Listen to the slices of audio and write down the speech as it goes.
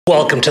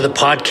Welcome to the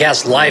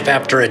podcast Life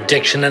After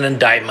Addiction and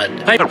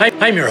Indictment.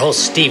 I'm your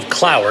host, Steve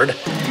Cloward,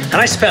 and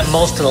I spent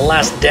most of the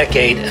last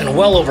decade and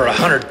well over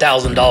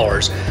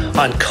 $100,000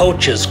 on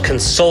coaches,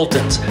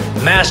 consultants,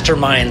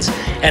 masterminds,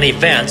 and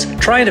events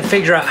trying to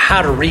figure out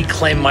how to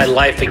reclaim my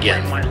life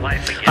again.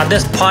 On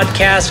this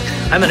podcast,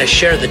 I'm going to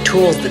share the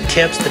tools, the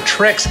tips, the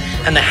tricks,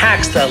 and the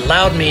hacks that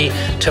allowed me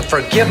to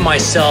forgive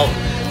myself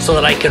so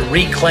that I could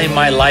reclaim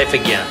my life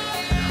again.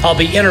 I'll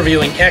be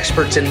interviewing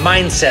experts in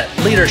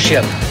mindset,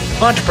 leadership,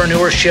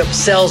 entrepreneurship,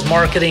 sales,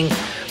 marketing,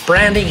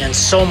 branding, and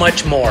so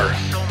much more.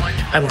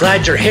 I'm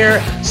glad you're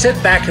here. Sit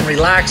back and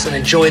relax and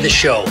enjoy the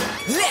show.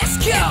 Let's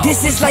go!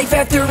 This is Life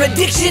After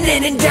Addiction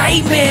and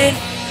Indictment.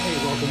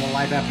 Hey, welcome to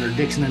Life After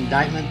Addiction and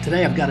Indictment.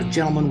 Today I've got a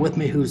gentleman with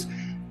me who's,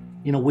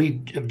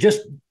 we have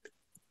just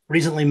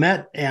recently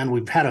met and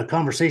we've had a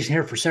conversation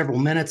here for several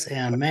minutes.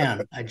 And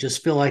man, I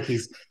just feel like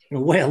he's in a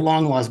way a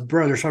long lost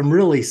brother. So I'm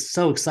really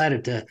so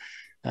excited to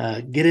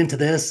get into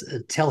this,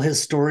 tell his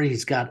story.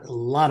 He's got a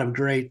lot of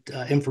great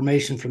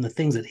information from the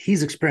things that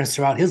he's experienced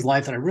throughout his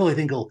life that I really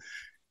think will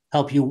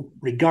help you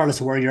regardless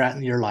of where you're at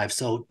in your life.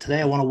 So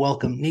today I want to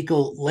welcome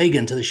Nico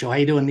Lagan to the show. How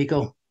you doing,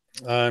 Nico?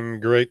 I'm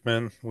great,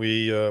 man.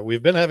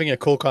 We've been having a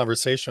cool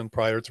conversation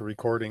prior to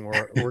recording.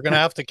 We're gonna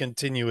have to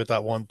continue it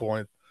at one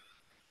point.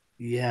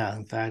 Yeah,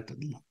 in fact,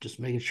 just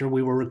making sure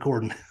we were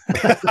recording.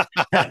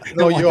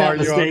 No, you are.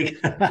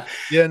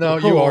 Yeah, no,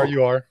 cool.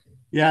 You are.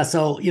 Yeah,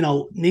 so,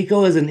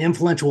 Nico is an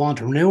influential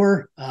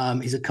entrepreneur.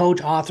 He's a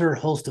coach, author,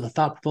 host of the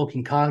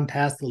thought-provoking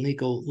contest, The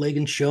Nico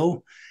Lagan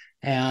Show.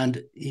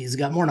 And he's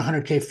got more than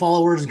 100K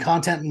followers and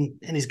content.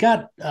 And he's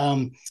got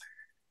I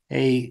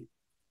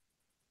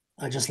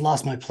just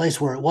lost my place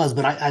where it was,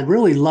 but I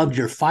really loved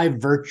your 5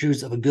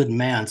 virtues of a good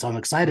man. So I'm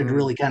excited to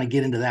really kind of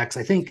get into that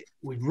because I think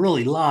we've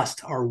really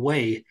lost our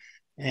way.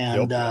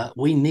 And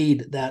we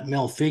need that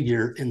male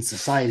figure in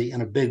society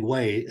in a big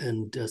way.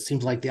 And it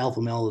seems like the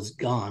alpha male is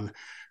gone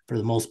for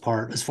the most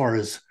part, as far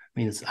as,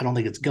 I don't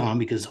think it's gone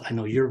because I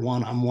know you're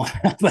one, I'm one,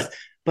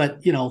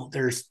 but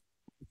there's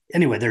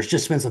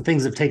just been some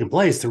things that have taken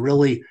place to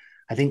really,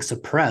 I think,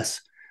 suppress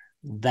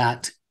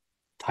that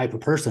type of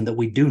person that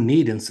we do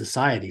need in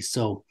society.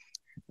 So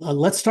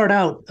let's start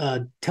out.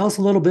 Tell us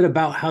a little bit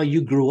about how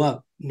you grew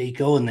up,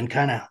 Nico, and then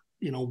kind of,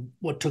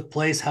 what took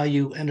place, how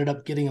you ended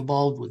up getting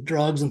involved with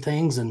drugs and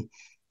things, and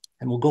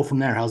we'll go from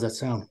there. How's that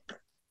sound?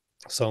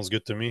 Sounds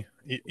good to me.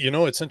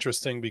 It's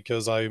interesting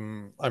because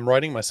I'm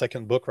writing my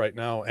second book right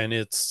now, and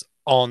it's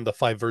on the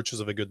 5 virtues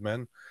of a good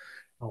man.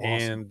 Oh, awesome.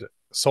 And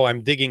so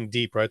I'm digging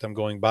deep, right? I'm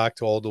going back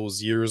to all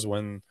those years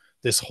when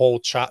this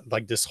whole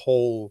this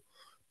whole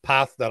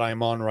path that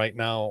I'm on right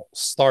now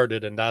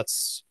started, and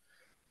that's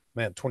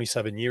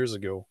 27 years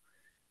ago.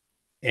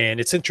 And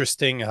it's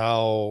interesting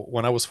how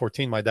when I was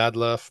 14, my dad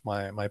left.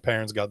 My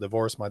parents got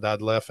divorced. My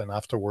dad left, and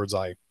afterwards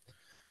I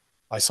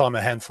saw him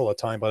a handful of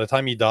times. By the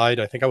time he died,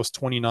 I think I was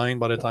 29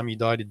 by the time he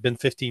died. It'd been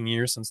 15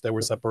 years since they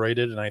were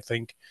separated, and I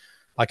think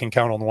I can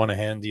count on one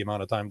hand the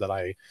amount of time that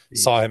I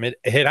saw him. It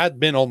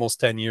had been almost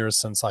 10 years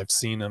since I've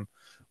seen him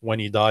when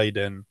he died,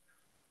 and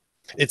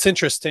it's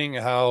interesting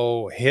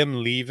how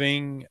him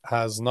leaving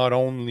has not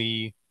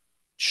only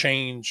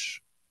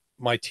changed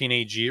my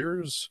teenage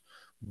years,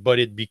 but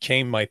it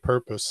became my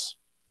purpose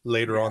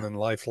later on in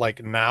life.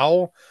 Like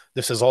now,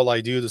 this is all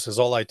I do. This is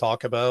all I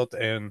talk about,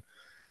 and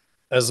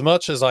as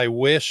much as I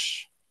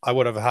wish I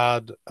would have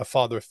had a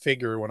father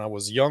figure when I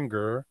was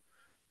younger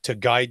to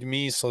guide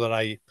me so that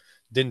I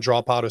didn't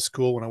drop out of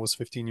school when I was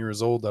 15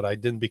 years old, that I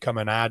didn't become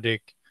an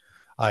addict,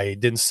 I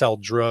didn't sell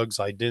drugs,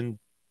 I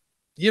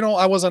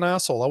was an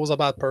asshole. I was a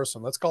bad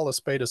person. Let's call a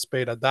spade a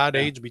spade. At that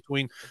age,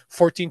 between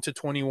 14 to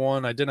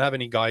 21, I didn't have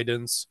any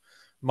guidance.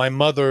 My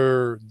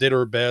mother did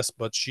her best,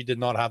 but she did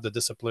not have the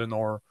discipline,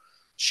 or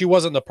she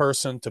wasn't the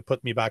person to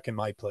put me back in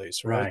my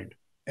place. Right.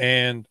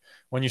 And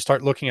when you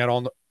start looking at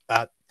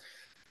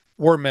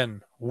we're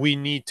men, we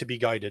need to be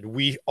guided.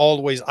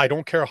 I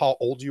don't care how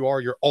old you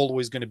are, you're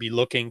always going to be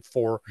looking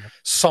for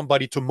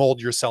somebody to mold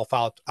yourself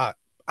out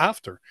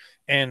after.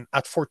 And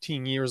at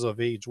 14 years of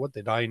age, what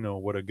did I know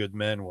what a good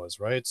man was,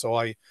 right? So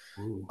I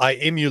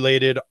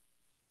emulated.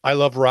 I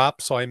love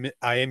rap, so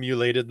I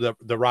emulated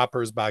the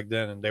rappers back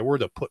then, and they weren't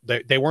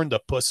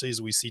the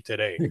pussies we see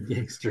today.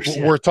 Gangsters,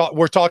 yeah.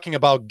 We're talking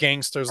about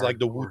gangsters like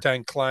the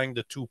Wu-Tang Clan,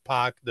 the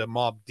Tupac, the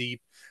Mobb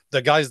Deep,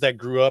 the guys that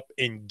grew up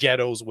in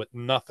ghettos with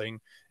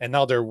nothing, and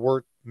now they're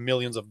worth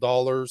millions of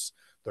dollars.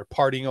 They're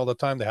partying all the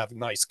time. They have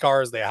nice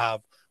cars. They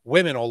have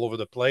women all over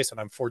the place.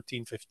 And I'm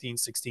 14, 15,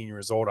 16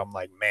 years old. I'm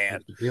like,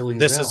 man,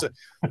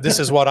 this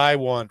is what I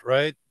want,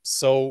 right?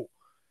 So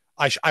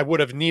I would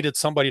have needed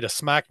somebody to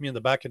smack me in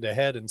the back of the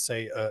head and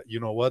say,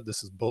 you know what?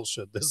 This is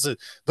bullshit.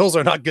 Those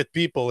are not good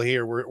people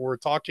here. We're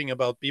talking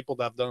about people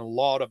that have done a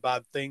lot of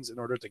bad things in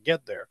order to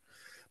get there.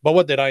 But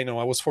what did I know?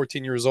 I was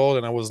 14 years old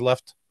and I was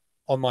left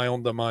on my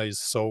own demise.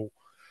 So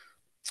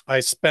I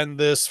spent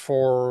this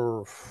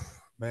for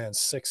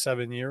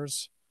 6-7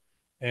 years,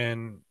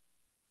 and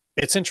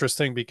it's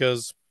interesting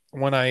because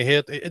when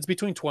it's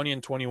between 20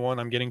 and 21.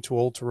 I'm getting too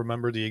old to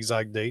remember the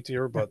exact date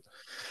here, but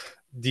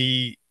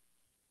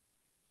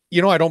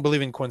I don't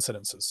believe in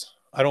coincidences.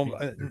 I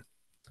don't.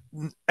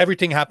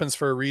 Everything happens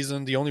for a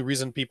reason. The only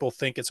reason people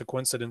think it's a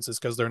coincidence is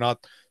because they're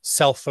not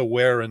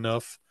self-aware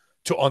enough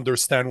to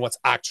understand what's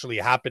actually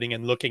happening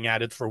and looking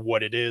at it for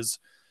what it is.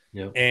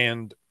 Yep.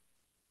 And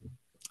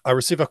I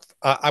was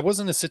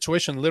in a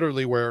situation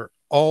literally where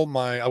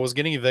I was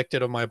getting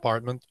evicted of my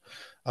apartment.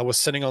 I was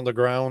sitting on the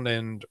ground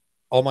and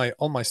all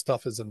my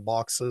stuff is in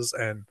boxes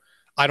and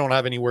I don't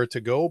have anywhere to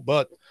go.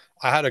 But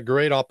I had a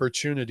great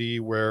opportunity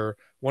where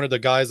one of the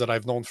guys that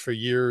I've known for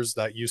years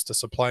that used to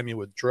supply me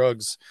with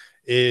drugs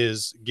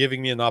is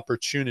giving me an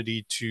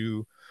opportunity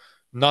to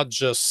not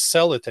just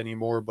sell it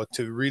anymore, but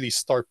to really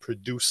start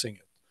producing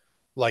it.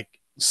 Like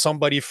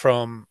somebody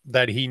from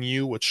that he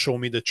knew would show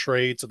me the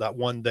trade so that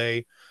one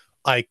day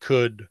I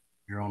could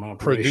Your own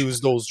operation. produce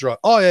those drugs.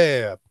 Oh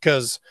yeah.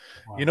 Because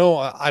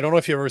Wow. I don't know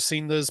if you've ever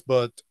seen this,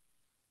 but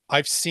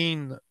I've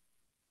seen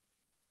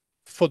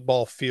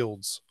football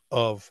fields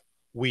of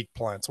wheat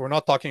plants. We're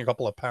not talking a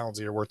couple of pounds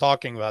here. We're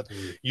talking about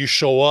you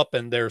show up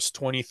and there's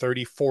 20,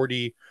 30,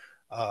 40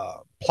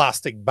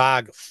 plastic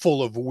bag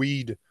full of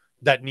weed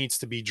that needs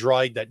to be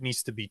dried, that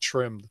needs to be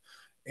trimmed.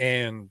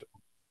 And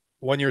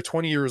when you're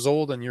 20 years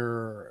old and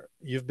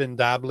you've been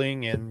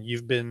dabbling and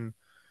you've been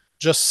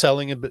just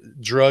selling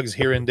drugs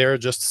here and there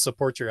just to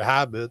support your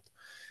habit,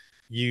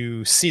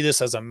 you see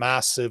this as a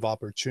massive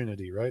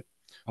opportunity, right?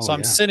 Oh So I'm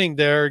yeah. sitting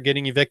there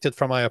getting evicted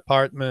from my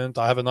apartment.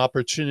 I have an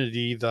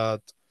opportunity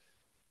that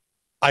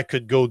I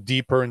could go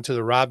deeper into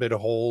the rabbit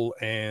hole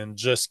and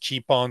just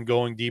keep on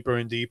going deeper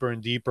and deeper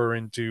and deeper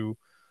into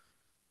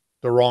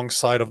the wrong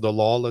side of the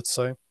law, let's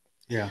say.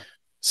 Yeah.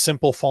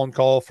 Simple phone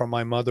call from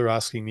my mother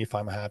asking me if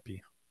I'm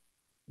happy.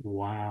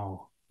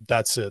 Wow.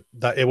 That's it.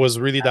 That it was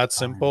really That that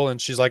time. simple. And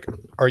she's like,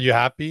 "Are you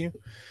happy?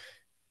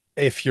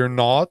 If you're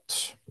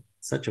not,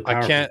 Such a I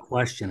powerful can't."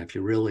 question if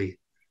you really,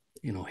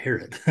 hear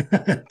it.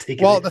 Take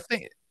it Well, in. the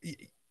thing,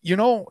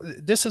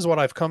 this is what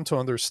I've come to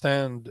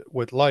understand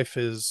with life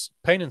is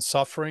pain and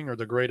suffering are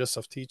the greatest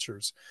of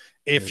teachers.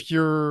 Right. If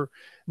you're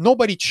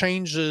Nobody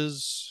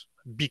changes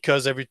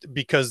because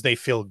they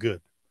feel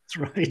good. That's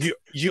right.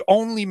 You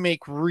only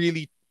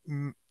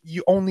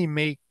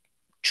make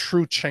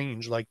true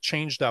change, like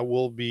change that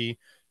will be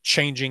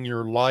changing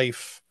your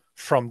life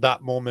from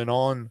that moment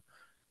on,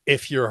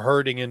 if you're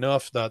hurting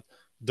enough that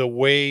the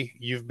way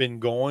you've been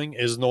going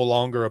is no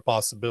longer a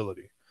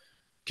possibility. Yep.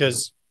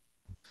 Because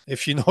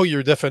if you know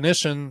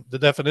the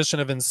definition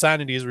of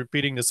insanity is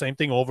repeating the same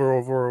thing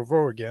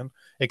over again,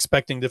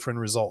 expecting different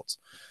results.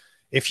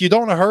 If you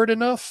don't hurt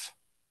enough,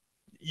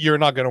 you're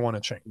not going to want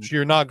to change.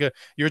 You're not going.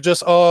 You're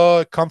just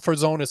comfort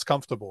zone is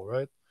comfortable,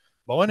 right?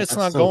 But when Well, it's that's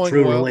not so going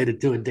true well,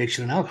 related to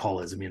addiction and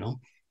alcoholism. Till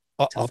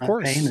of that pain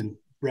course, and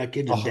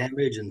wreckage and uh,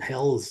 damage and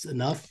hell is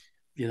enough.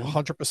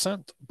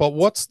 100%. But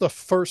what's the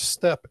first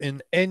step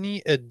in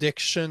any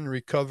addiction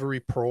recovery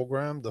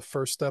program? The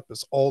first step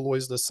is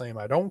always the same.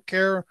 I don't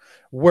care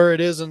where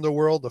it is in the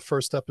world, the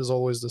first step is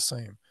always the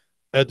same.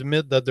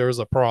 Admit that there's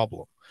a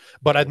problem.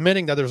 But Yep.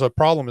 admitting that there's a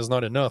problem is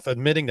not enough.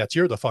 Admitting that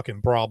you're the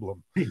fucking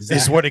problem is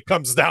Exactly. what it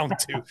comes down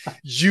to.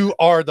 You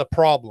are the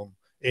problem.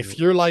 If Yep.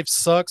 your life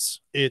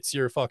sucks, it's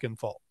your fucking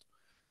fault.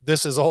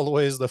 This is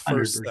always the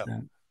first step.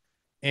 100%.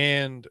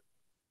 And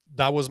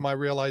that was my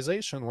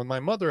realization when my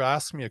mother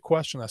asked me a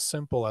question as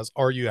simple as,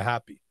 "Are you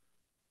happy?"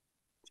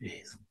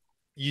 Jeez.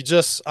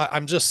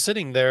 I'm just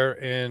sitting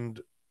there, and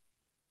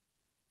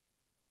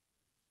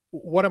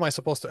what am I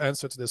supposed to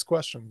answer to this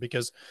question?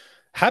 Because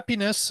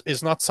happiness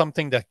is not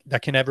something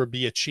that can ever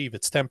be achieved.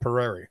 It's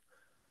temporary.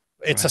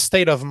 It's a Right.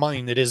 state of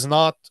mind. It is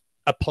not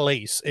a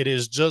place. It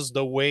is just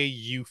the way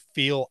you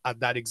feel at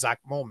that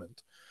exact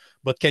moment.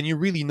 But can you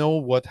really know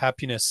what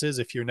happiness is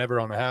if you're never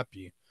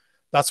unhappy?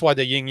 That's why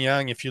the yin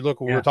yang, if you look,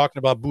 we were Yeah. talking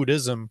about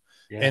Buddhism,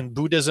 Yeah. and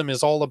Buddhism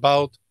is all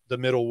about the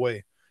middle way,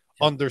 Yep.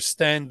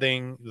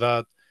 understanding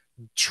that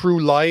true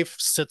life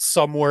sits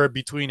somewhere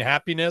between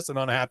happiness and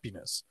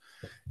unhappiness.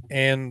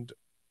 And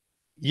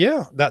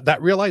yeah,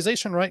 that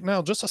realization right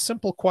now, just a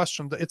simple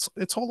question.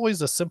 It's always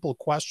the simple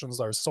questions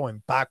that are so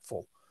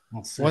impactful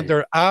I'll when say.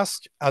 they're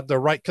asked at the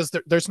right, because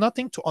there's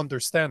nothing to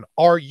understand.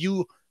 Are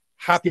you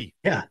happy?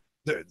 Yeah.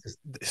 There, Just,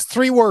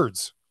 three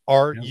words.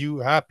 Are yeah. you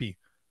happy?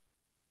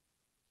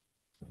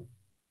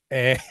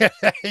 And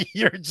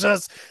you're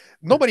just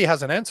nobody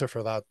has an answer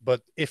for that.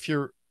 But if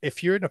you're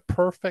in a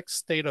perfect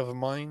state of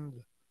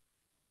mind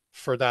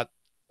for that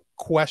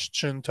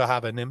question to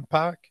have an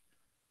impact,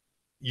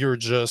 you're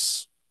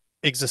just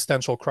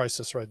existential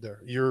crisis right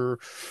there. You're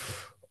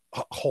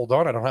hold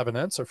on, I don't have an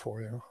answer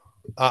for you.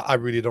 I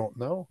really don't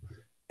know.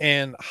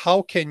 And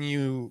how can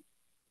you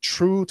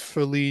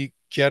truthfully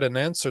get an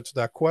answer to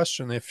that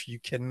question if you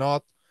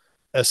cannot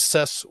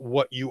assess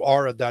what you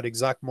are at that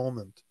exact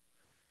moment?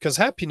 Because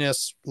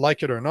happiness,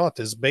 like it or not,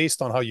 is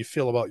based on how you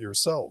feel about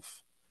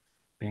yourself.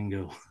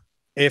 Bingo.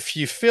 If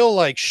you feel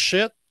like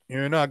shit,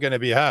 you're not going to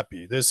be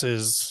happy. There's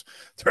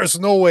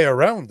no way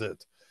around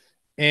it.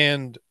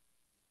 And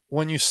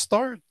when you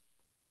start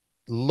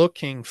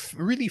looking,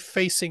 really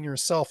facing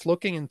yourself,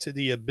 looking into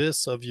the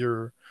abyss of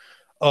your,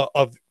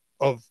 of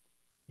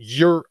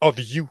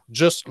you.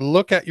 Just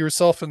look at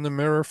yourself in the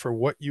mirror for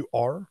what you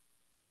are.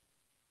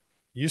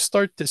 You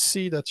start to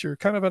see that you're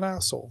kind of an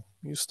asshole.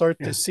 You start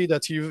to Yeah. see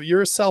that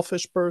you're a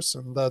selfish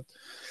person, that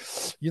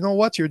you know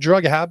what, your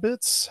drug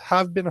habits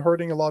have been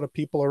hurting a lot of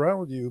people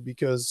around you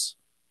because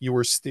you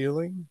were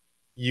stealing,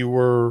 you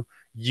were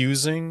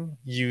using,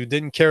 you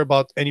didn't care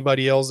about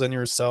anybody else than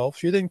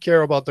yourself, you didn't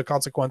care about the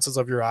consequences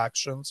of your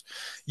actions,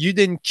 you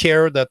didn't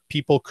care that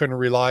people couldn't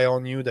rely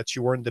on you, that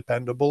you weren't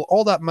dependable.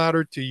 All that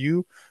mattered to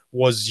you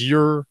was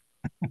your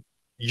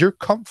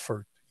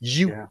comfort.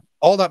 You, Yeah.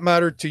 all that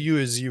mattered to you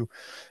is you.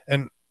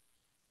 And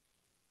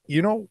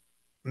you know,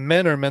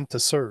 men are meant to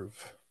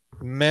serve.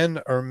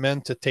 Men are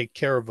meant to take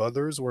care of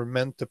others. We're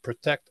meant to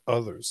protect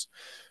others.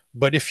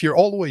 But if you're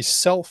always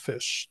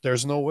selfish,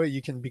 there's no way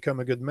you can become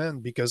a good man,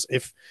 because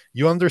if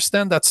you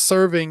understand that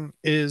serving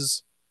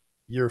is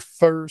your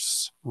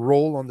first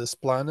role on this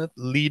planet,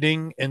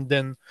 leading, and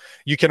then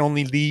you can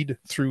only lead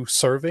through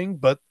serving.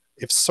 But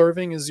if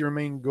serving is your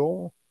main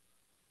goal,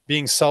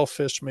 being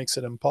selfish makes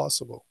it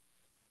impossible.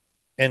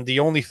 And the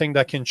only thing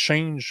that can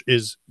change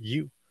is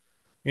you.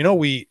 You know,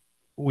 we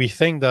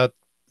think that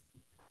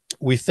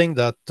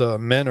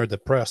men are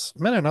depressed.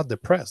 Men are not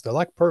depressed. They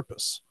lack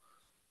purpose.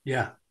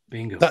 Yeah.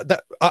 Bingo.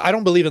 That I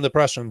don't believe in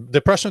depression.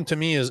 Depression to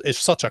me is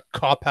such a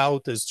cop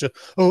out. It's just,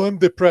 oh, I'm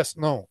depressed.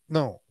 No,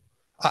 no.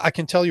 I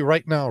can tell you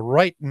right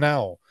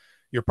now,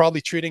 you're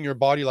probably treating your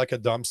body like a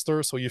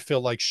dumpster, so you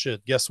feel like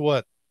shit. Guess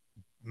what?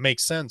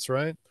 Makes sense,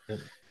 right? Yep.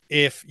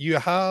 If you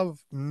have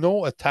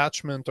no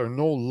attachment or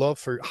no love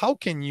for, how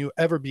can you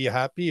ever be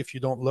happy if you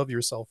don't love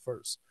yourself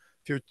first?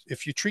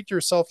 If you treat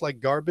yourself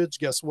like garbage,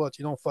 guess what?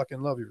 You don't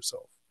fucking love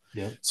yourself.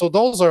 Yep. So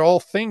those are all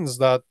things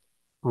that,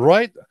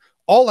 right,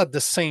 all at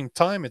the same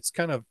time, it's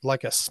kind of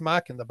like a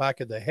smack in the back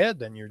of the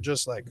head, and you're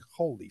just like,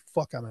 holy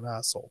fuck, I'm an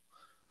asshole.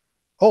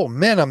 Oh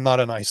man, I'm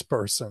not a nice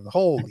person.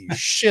 Holy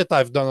shit,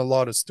 I've done a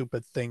lot of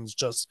stupid things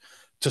just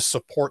to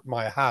support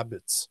my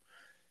habits.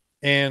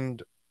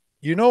 And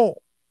you know,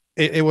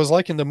 it was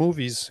like in the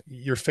movies,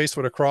 you're faced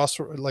with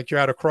a like you're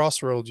at a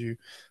crossroad.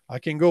 I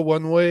can go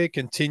one way,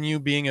 continue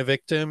being a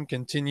victim,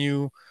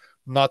 continue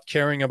not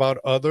caring about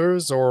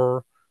others,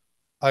 or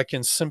I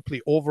can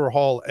simply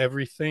overhaul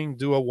everything,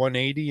 do a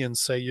 180 and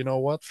say, you know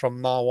what,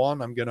 from now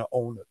on, I'm going to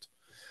own it.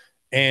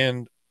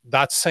 And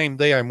that same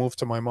day I moved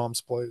to my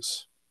mom's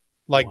place.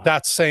 Like Wow.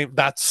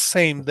 that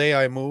same day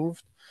I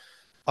moved,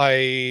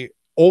 I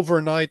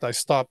overnight I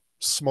stopped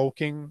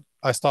smoking.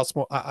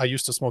 I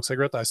used to smoke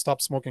cigarettes. I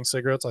stopped smoking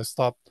cigarettes. I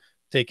stopped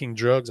taking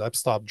drugs. I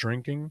stopped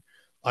drinking.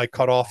 I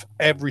cut off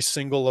every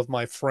single of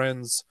my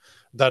friends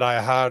that I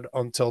had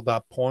until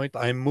that point.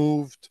 I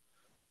moved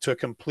to a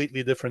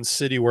completely different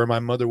city where my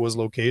mother was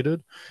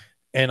located,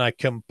 and I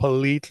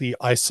completely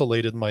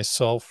isolated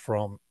myself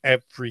from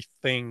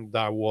everything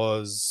that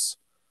was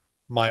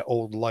my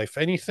old life.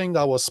 Anything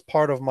that was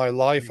part of my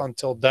life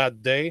until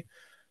that day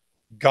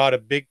got a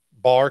big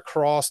bar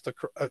crossed,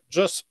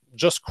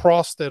 just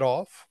crossed it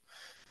off,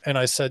 and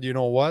I said, you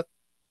know what?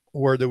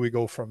 Where do we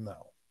go from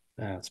now?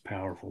 That's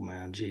powerful,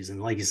 man. Jeez.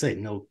 And like you say,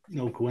 no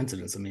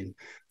coincidence. I mean,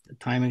 the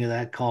timing of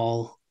that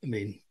call, I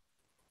mean,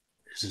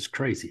 it's just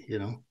crazy, you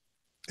know?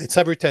 It's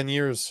every 10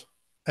 years.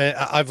 And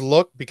I've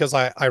looked because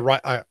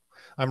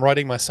I'm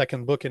writing my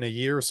second book in a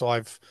year, so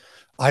I've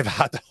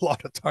had a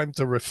lot of time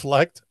to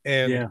reflect,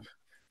 and Yeah.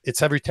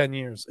 it's every 10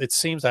 years. It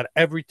seems that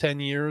every 10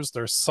 years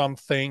there's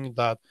something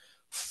that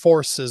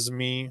forces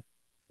me.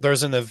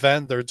 There's an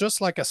event, they're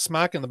just like a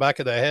smack in the back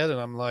of the head, and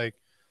I'm like,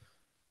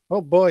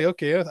 oh boy,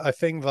 okay, I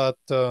think that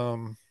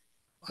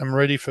I'm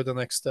ready for the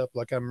next step.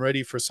 Like I'm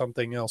ready for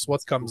something else. What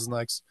That's cool. comes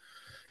next?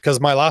 Because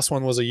my last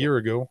one was a year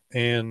ago,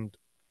 and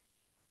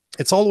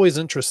it's always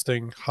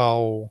interesting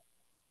how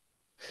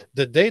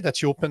the day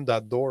that you open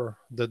that door,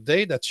 the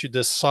day that you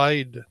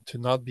decide to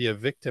not be a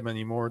victim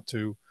anymore,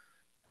 to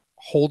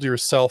hold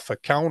yourself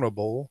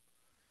accountable,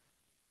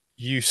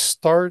 you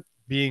start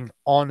being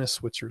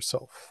honest with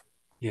yourself.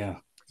 Yeah.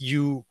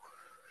 You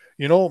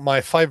you know, my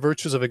 5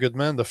 virtues of a good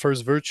man, the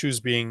first virtue is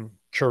being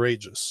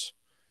courageous.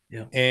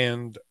 Yeah.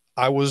 And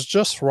I was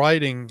just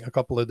writing a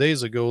couple of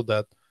days ago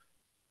that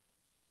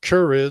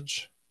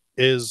courage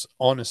is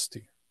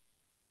honesty.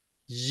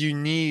 You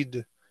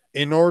need,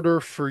 in order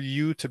for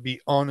you to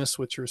be honest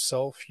with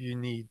yourself, you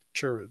need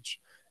courage,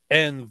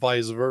 and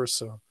vice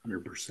versa.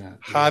 100%. Yeah.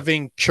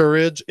 Having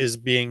courage is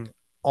being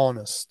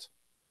honest,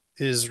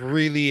 is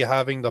really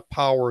having the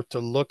power to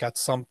look at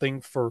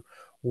something for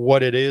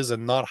what it is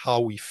and not how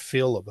we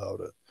feel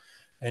about it.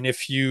 And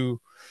if you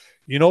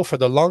know, for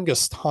the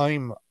longest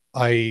time,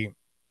 I,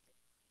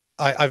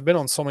 I've been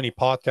on so many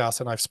podcasts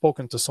and I've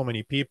spoken to so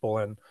many people,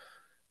 and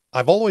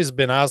I've always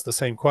been asked the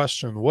same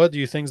question: what do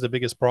you think is the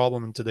biggest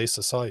problem in today's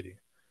society?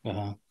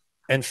 Uh-huh.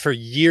 And for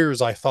years,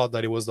 I thought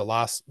that it was the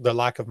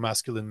lack of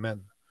masculine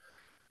men.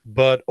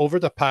 But over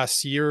the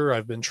past year,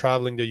 I've been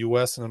traveling the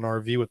US in an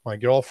RV with my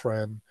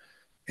girlfriend,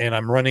 and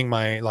I'm running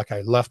like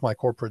I left my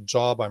corporate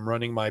job. I'm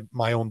running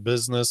my own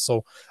business.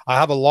 So I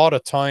have a lot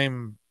of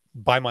time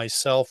by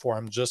myself where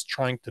I'm just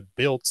trying to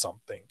build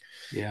something.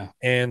 Yeah.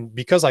 And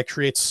because I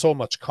create so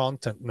much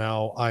content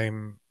now,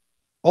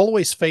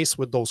 always faced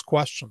with those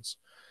questions.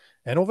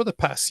 And over the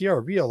past year, I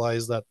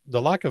realized that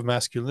the lack of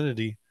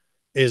masculinity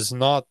is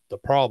not the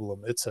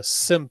problem. It's a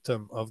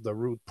symptom of the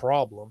root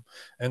problem.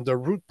 And the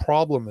root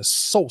problem is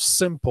so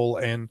simple.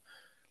 And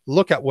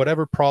look at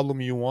whatever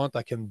problem you want,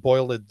 I can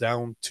boil it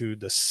down to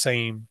the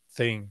same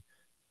thing: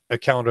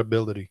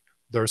 accountability.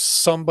 There's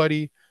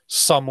somebody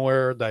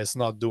somewhere that is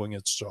not doing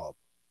its job.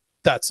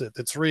 That's it.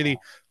 It's really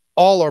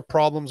all our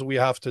problems we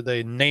have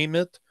today. Name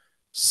it.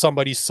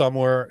 Somebody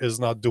somewhere is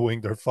not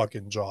doing their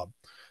fucking job.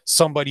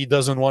 Somebody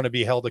doesn't want to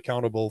be held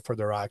accountable for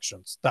their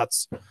actions.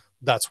 That's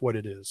what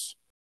it is.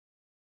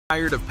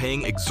 Tired of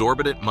paying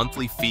exorbitant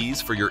monthly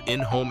fees for your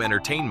in-home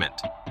entertainment?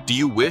 Do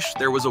you wish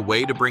there was a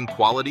way to bring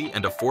quality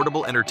and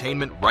affordable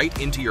entertainment right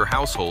into your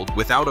household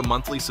without a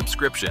monthly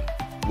subscription?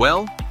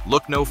 Well,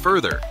 look no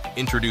further.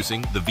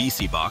 Introducing the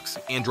VC Box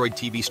Android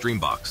TV Stream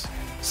Box.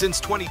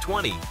 Since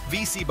 2020,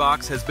 VC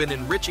Box has been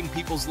enriching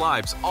people's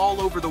lives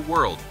all over the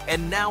world,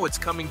 and now it's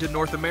coming to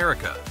North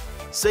America.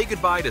 Say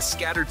goodbye to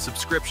scattered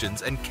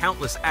subscriptions and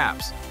countless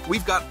apps.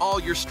 We've got all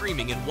your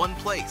streaming in one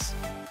place.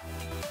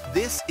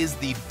 This is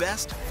the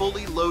best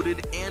fully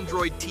loaded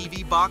Android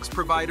TV box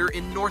provider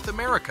in North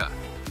America.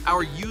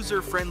 Our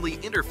user-friendly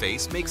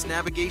interface makes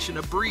navigation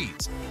a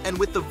breeze, and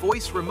with the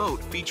voice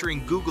remote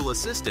featuring Google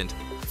Assistant,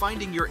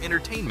 finding your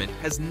entertainment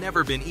has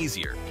never been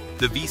easier.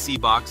 The VC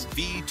Box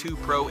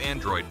V2 Pro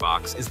Android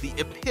box is the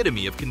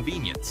epitome of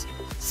convenience.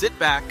 Sit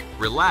back,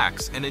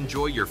 relax, and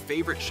enjoy your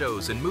favorite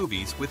shows and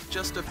movies with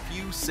just a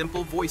few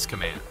simple voice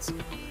commands.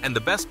 And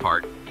the best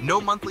part,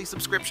 no monthly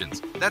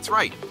subscriptions. That's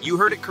right, you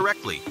heard it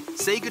correctly.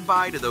 Say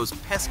goodbye to those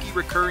pesky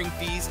recurring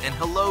fees and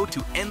hello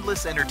to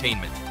endless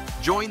entertainment.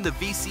 Join the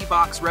VC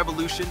Box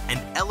revolution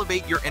and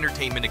elevate your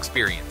entertainment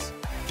experience.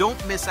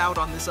 Don't miss out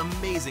on this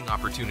amazing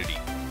opportunity.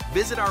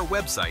 Visit our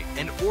website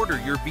and order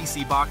your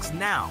VC Box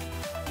now.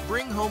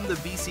 Bring home the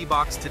VC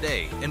Box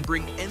today and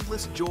bring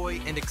endless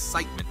joy and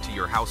excitement to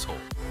your household.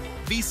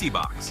 VC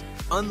Box,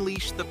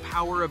 unleash the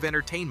power of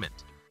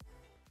entertainment.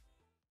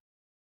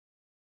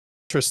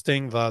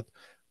 Interesting that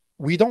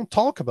we don't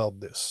talk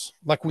about this.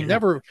 Like we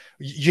never,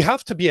 you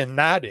have to be an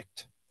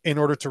addict in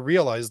order to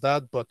realize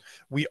that, but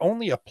we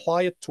only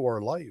apply it to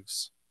our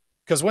lives.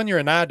 Because when you're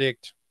an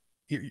addict,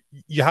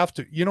 you have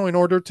to, you know, in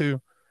order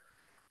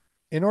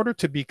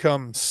to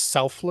become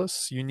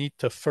selfless, you need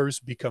to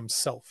first become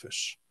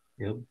selfish.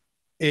 Yep.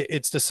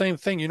 It's the same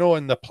thing, you know,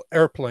 in the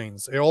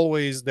airplanes. They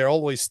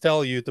always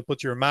tell you to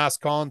put your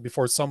mask on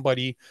before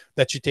somebody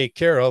that you take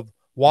care of.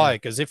 Why?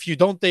 Because if you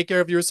don't take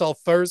care of yourself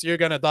first, you're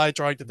going to die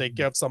trying to take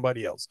care of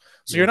somebody else.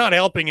 So you're not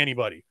helping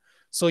anybody.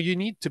 So you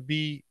need to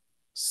be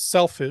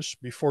selfish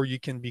before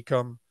you can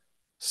become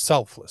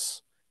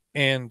selfless.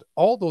 And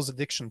all those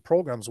addiction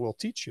programs will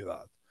teach you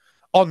that.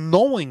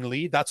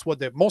 Unknowingly, that's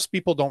what most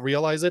people don't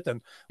realize it.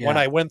 And when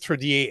I went through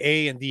the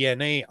AA and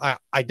DNA,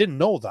 I didn't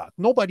know that.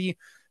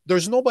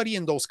 There's nobody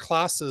in those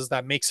classes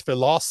that makes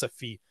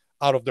philosophy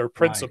out of their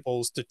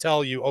principles to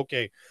tell you,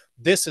 okay,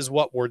 this is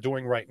what we're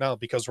doing right now.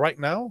 Because right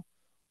now,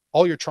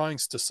 all you're trying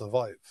is to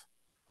survive.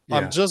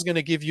 I'm just going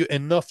to give you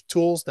enough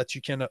tools that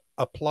you can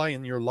apply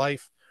in your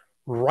life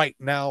right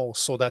now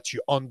so that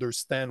you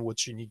understand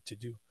what you need to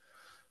do.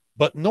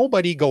 But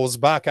nobody goes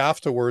back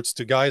afterwards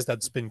to guys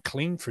that's been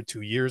clean for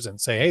 2 years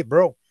and say, hey,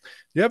 bro,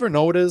 you ever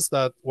notice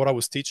that what I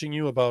was teaching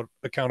you about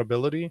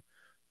accountability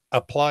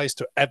applies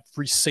to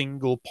every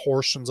single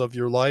portions of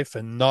your life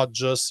and not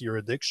just your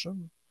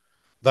addiction?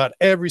 That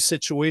every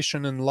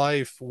situation in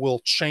life will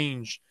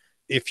change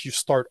if you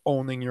start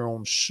owning your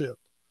own shit.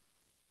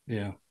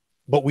 Yeah.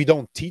 But we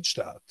don't teach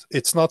that.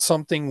 It's not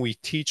something we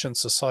teach in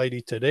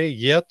society today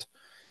yet.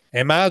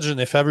 Imagine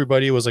if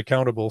everybody was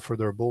accountable for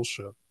their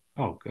bullshit.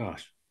 Oh,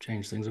 gosh.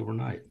 Change things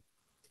overnight.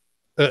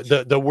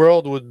 The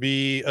world would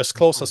be as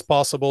close as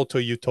possible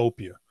to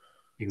utopia.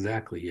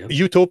 Exactly. Yep.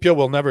 Utopia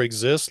will never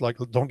exist. Like,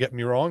 don't get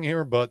me wrong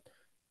here, but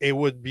it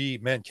would be,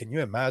 man, can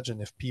you imagine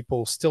if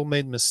people still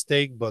made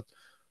mistake, but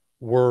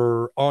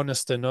were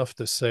honest enough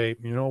to say,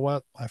 you know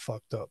what? I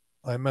fucked up.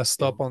 I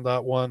messed up on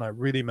that one. I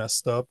really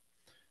messed up.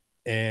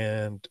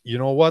 And you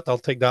know what? I'll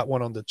take that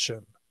one on the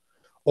chin.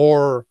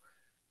 Or,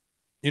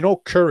 you know,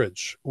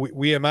 courage.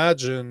 We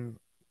imagine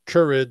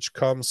courage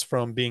comes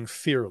from being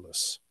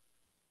fearless.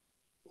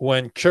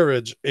 When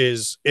courage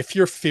is, if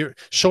you're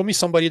show me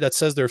somebody that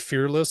says they're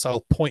fearless,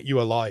 I'll point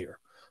you a liar.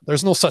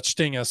 There's no such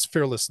thing as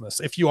fearlessness.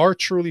 If you are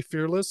truly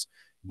fearless,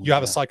 you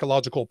have a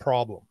psychological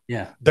problem.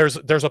 Yeah. There's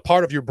a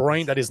part of your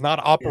brain that is not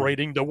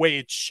operating the way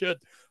it should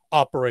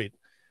operate.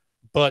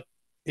 But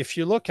if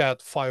you look at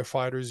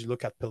firefighters, you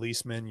look at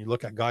policemen, you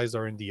look at guys that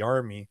are in the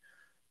army,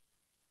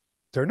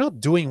 they're not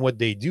doing what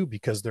they do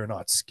because they're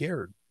not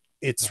scared.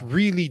 It's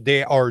really,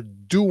 they are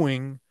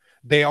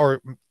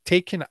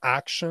taking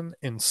action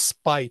in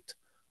spite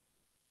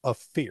of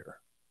fear.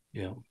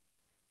 Yeah.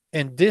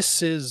 And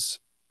this is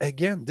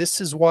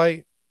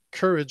why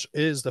courage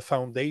is the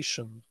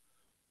foundation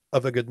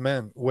of a good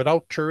man.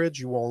 Without courage,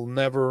 you will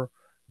never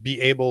be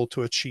able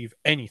to achieve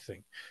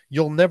anything.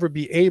 You'll never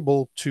be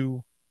able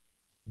to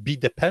be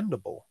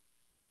dependable.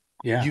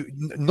 Yeah.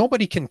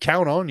 Nobody can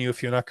count on you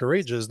if you're not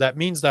courageous. That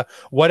means that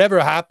whatever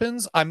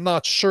happens, I'm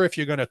not sure if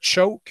you're going to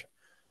choke.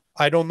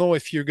 I don't know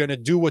if you're going to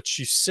do what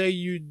you say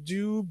you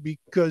do,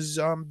 because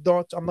I'm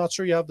not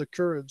sure you have the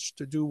courage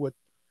to do what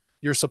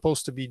you're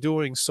supposed to be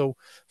doing. So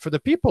for the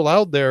people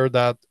out there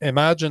that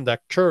imagine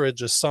that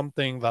courage is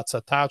something that's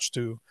attached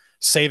to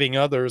saving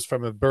others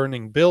from a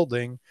burning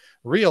building,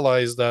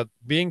 realize that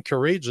being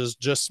courageous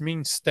just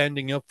means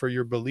standing up for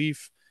your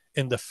belief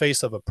in the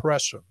face of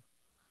oppression.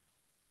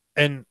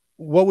 And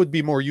what would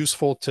be more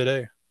useful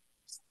today?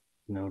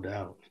 No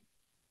doubt.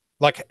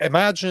 Like,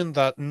 imagine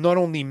that not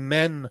only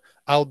men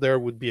out there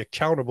would be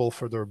accountable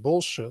for their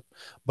bullshit,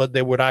 but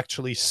they would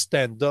actually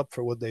stand up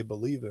for what they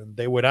believe in.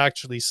 They would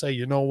actually say,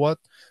 you know what?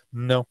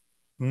 No,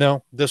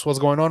 no, this what's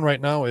going on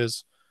right now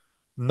is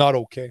not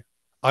okay.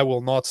 I will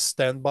not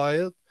stand by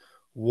it.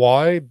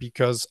 Why?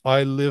 Because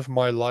I live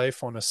my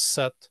life on a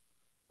set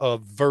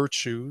of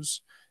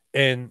virtues,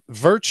 and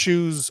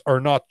virtues are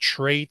not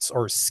traits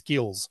or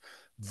skills.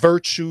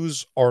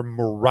 Virtues are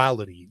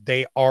morality.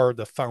 They are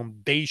the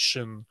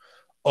foundation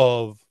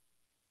of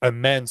a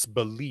man's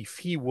belief.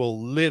 He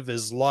will live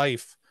his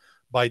life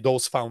by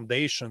those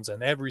foundations,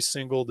 and every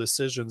single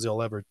decisions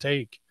he'll ever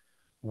take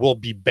will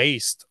be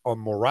based on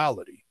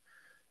morality.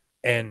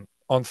 And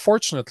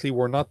unfortunately,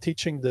 we're not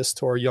teaching this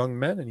to our young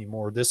men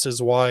anymore. This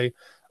is why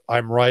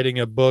I'm writing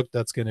a book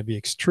that's going to be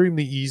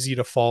extremely easy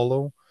to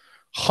follow.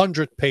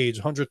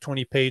 100-page,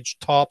 120-page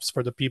tops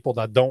for the people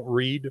that don't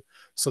read,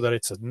 so that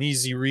it's an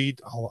easy read.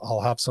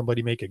 I'll have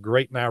somebody make a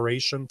great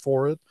narration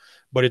for it,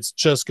 but it's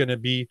just going to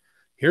be,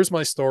 here's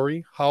my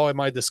story. How am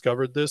I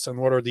discovered this? And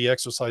what are the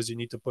exercises you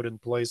need to put in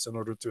place in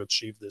order to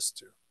achieve this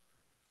too?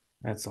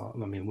 That's all.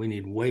 I mean, we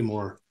need way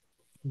more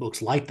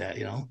books like that,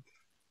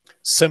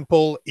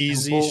 Simple,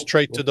 easy,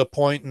 straight to the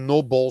point,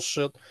 no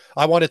bullshit.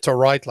 I wanted to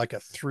write like a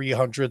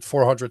 300,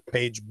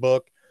 400-page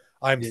book.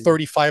 I'm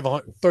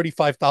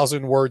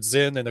 35,000 words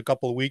in, and a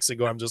couple of weeks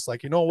ago, I'm just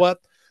like, you know what?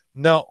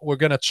 No, we're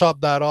going to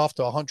chop that off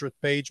to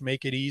 100-page,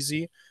 make it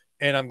easy,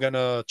 and I'm going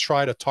to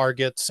try to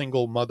target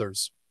single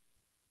mothers.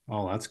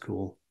 Oh, that's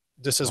cool.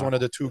 This is one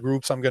of the two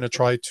groups I'm going to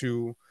try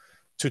to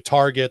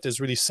target, is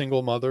really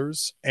single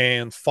mothers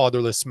and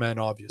fatherless men,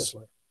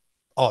 obviously.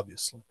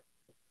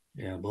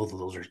 Yeah, both of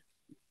those are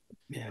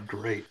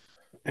great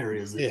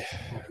areas that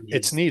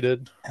it's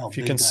needed. If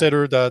you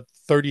consider that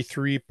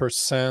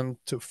 33%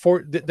 to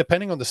 4,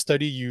 depending on the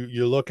study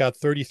you look at,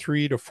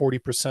 33 to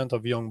 40%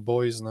 of young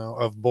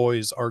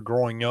boys are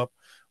growing up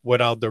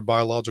without their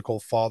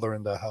biological father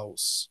in the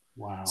house.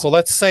 Wow. So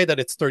let's say that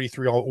it's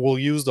 33. We'll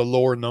use the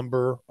lower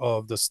number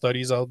of the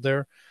studies out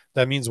there.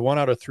 That means 1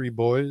 out of 3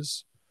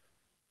 boys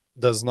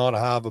does not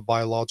have a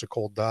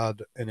biological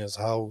dad in his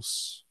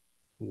house.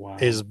 Wow.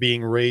 Is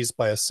being raised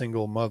by a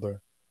single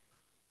mother.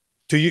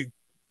 Can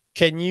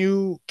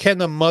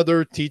a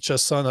mother teach a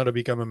son how to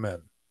become a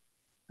man?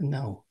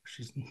 No,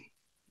 she's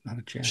not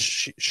a chance.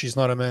 She's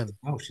not a man.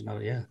 No, she's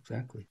not. Yeah,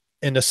 exactly.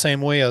 In the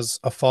same way as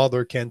a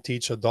father can't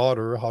teach a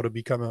daughter how to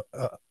become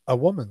a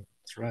woman.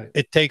 That's right.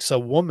 It takes a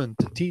woman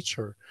to teach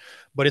her.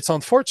 But it's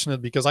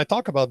unfortunate, because I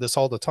talk about this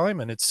all the time,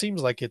 and it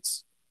seems like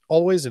it's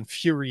always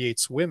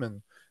infuriates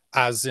women.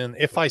 As in,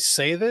 if I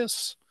say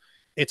this,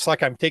 it's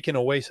like I'm taking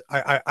away,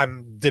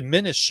 I'm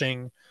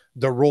diminishing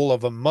the role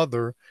of a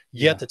mother,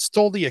 yet it's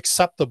totally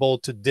acceptable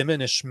to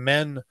diminish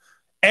men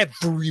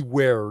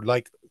everywhere.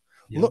 Like,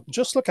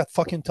 just look at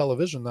fucking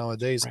television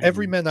nowadays. Right.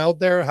 Every man out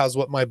there has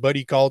what my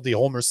buddy called the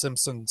Homer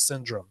Simpson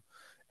syndrome.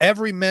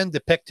 Every man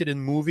depicted in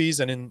movies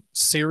and in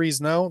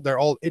series now, they're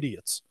all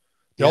idiots.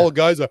 They're all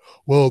guys that,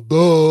 well,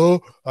 duh.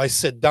 I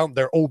sit down,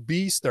 they're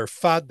obese, they're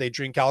fat, they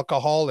drink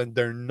alcohol, and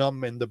they're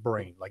numb in the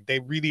brain. Like, they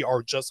really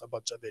are just a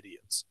bunch of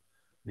idiots.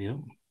 Yeah.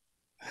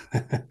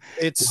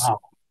 It's wow.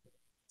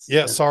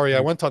 Yeah, sorry,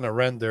 I went on a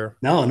rant there.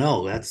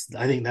 No, I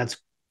think that's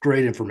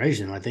great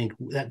information. I think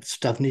that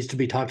stuff needs to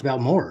be talked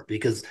about more,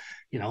 because,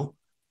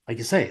 like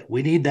you say,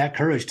 we need that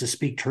courage to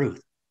speak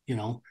truth,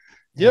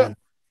 Yeah. And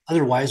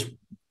otherwise,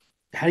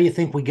 how do you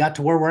think we got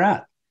to where we're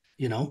at?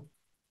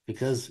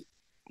 Because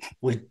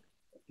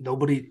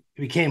nobody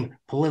became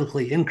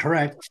politically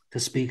incorrect to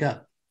speak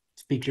up,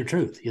 speak your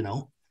truth,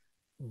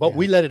 But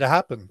we let it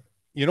happen.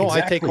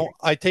 Exactly.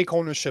 I take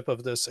ownership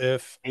of this.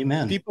 If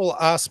people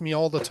ask me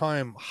all the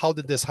time, how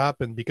did this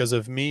happen? Because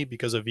of me,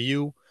 because of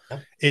you.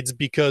 Yep. It's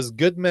because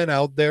good men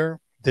out there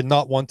did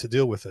not want to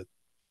deal with it.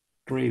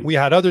 Great. We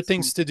had other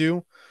things to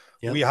do.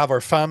 Yep. We have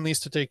our families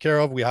to take care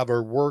of. We have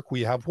our work.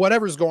 We have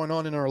whatever's going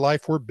on in our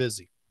life. We're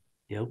busy.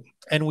 Yep.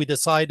 And we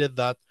decided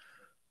that,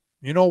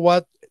 you know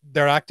what?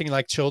 They're acting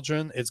like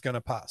children. It's going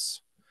to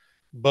pass.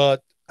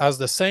 But as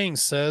the saying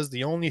says,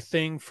 the only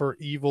thing for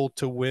evil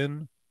to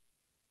win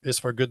is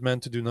for good men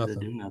to do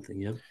nothing.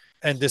 Yep.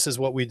 And this is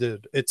what we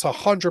did. It's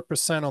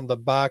 100% on the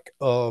back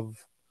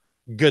of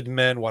good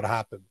men what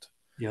happened.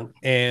 Yep.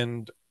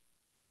 And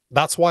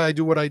that's why I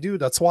do what I do.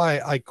 That's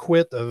why I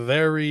quit a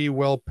very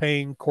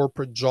well-paying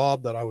corporate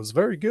job that I was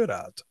very good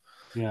at.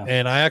 Yeah.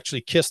 And I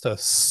actually kissed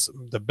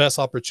the best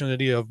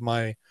opportunity of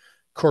my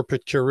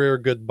corporate career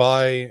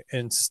goodbye,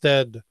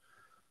 instead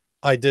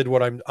I did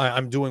what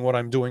I'm doing what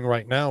I'm doing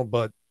right now,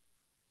 but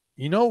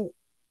you know,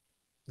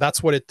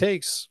 that's what it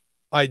takes.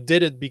 I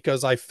did it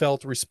because I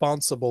felt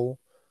responsible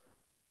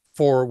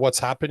for what's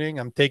happening.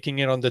 I'm taking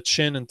it on the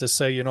chin and to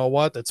say, you know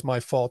what, it's my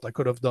fault. I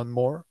could have done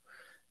more.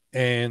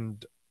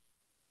 And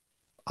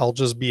I'll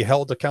just be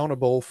held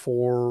accountable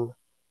for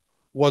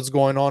what's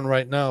going on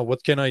right now.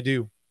 What can I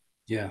do?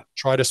 Yeah.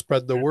 Try to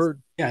spread the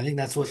word. Yeah, I think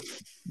that's what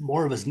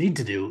more of us need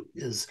to do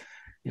is,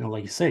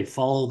 like you say,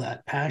 follow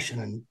that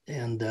passion,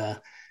 and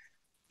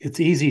it's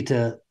easy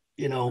to,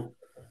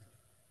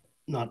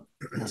 not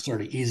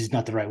necessarily easy is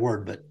not the right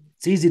word, but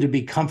it's easy to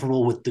be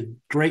comfortable with the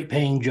great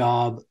paying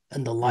job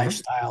and the Mm-hmm.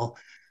 lifestyle.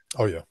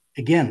 Oh, yeah.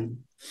 Again,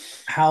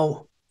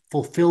 how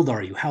fulfilled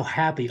are you? How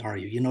happy are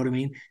you? You know what I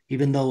mean?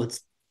 Even though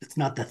it's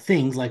not the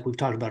things like we've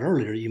talked about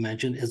earlier, you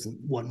mentioned isn't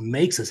what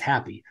makes us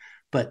happy.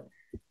 But,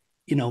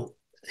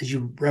 as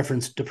you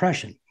referenced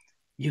depression,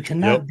 you Yep.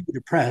 cannot be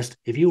depressed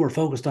if you are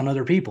focused on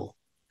other people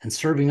and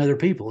serving other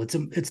people.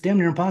 It's damn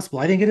near impossible.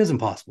 I think it is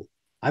impossible.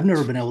 I've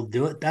never been able to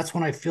do it. That's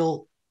when I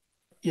feel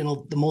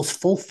the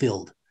most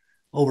fulfilled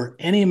over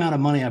any amount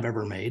of money I've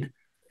ever made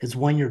is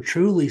when you're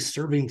truly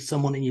serving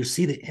someone and you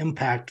see the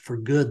impact for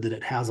good that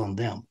it has on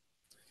them.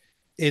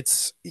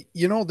 It's,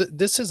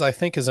 this is, I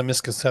think, is a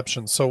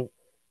misconception. So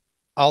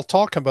I'll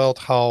talk about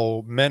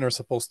how men are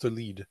supposed to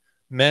lead.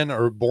 Men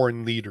are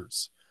born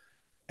leaders.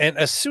 And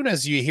as soon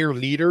as you hear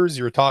leaders,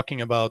 you're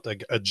talking about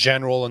a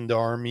general in the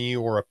army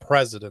or a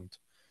president.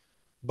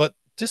 But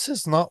this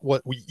is not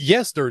what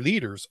yes, they're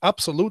leaders.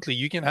 Absolutely.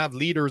 You can have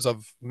leaders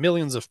of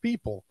millions of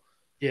people.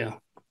 Yeah.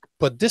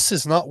 But this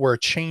is not where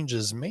change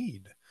is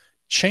made.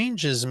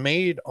 Change is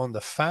made on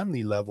the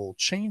family level.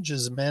 Change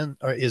is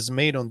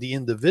made on the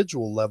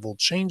individual level.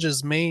 Change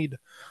is made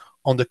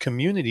on the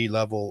community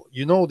level.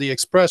 You know the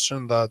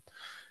expression that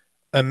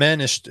a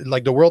man is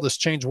like the world is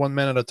changed one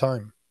man at a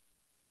time,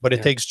 but it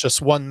Yeah. takes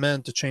just one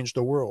man to change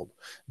the world.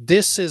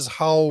 This is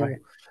how, Right.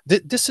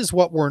 this is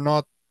what we're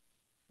not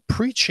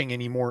preaching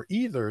anymore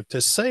either.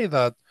 To say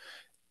that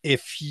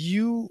if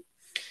you,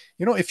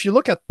 if you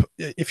look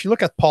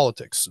at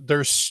politics,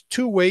 there's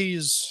two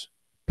ways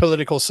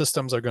political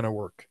systems are going to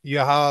work. You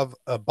have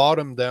a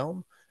bottom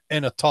down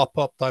and a top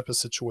up type of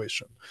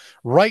situation.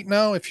 Right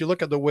now, if you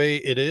look at the way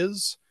it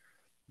is,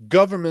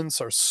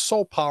 governments are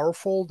so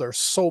powerful, they're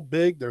so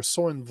big, they're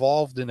so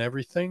involved in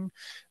everything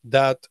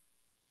that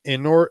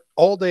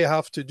all they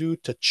have to do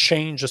to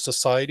change a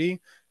society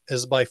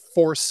is by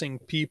forcing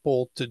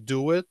people to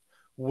do it,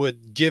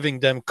 with giving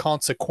them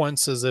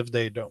consequences if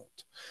they don't.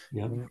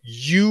 Yeah.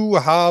 You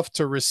have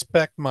to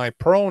respect my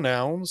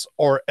pronouns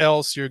or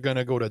else you're going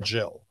to go to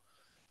jail.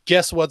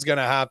 Guess what's going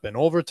to happen?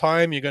 Over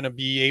time, you're going to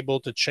be able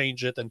to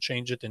change it and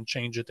change it and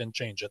change it and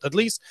change it. At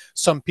least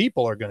some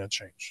people are going to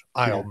change.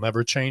 I'll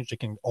never change. They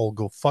can all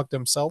go fuck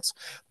themselves.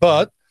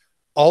 But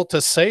all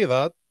to say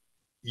that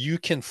you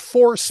can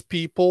force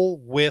people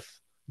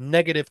with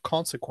negative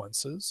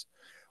consequences,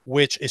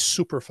 which is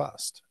super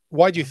fast.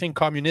 Why do you think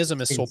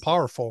communism is so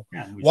powerful?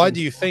 Yeah, we've Why seen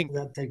do you think,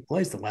 that take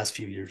place the last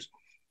few years?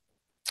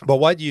 but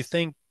why do you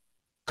think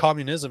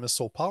communism is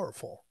so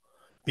powerful?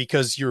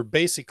 Because you're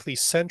basically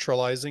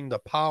centralizing the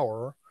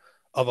power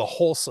of a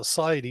whole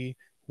society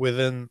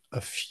within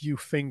a few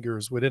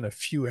fingers, within a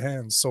few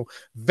hands. So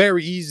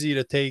very easy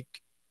to take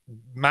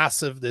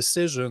massive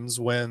decisions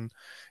when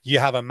you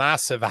have a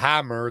massive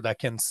hammer that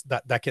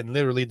can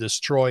literally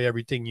destroy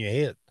everything you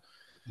hit.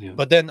 Yeah.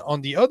 But then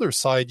on the other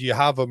side, you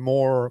have a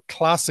more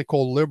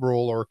classical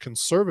liberal or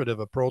conservative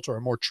approach, or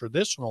a more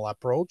traditional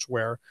approach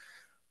where,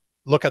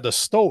 look at the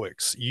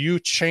Stoics. You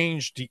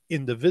change the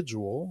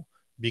individual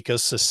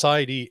because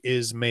society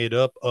is made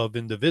up of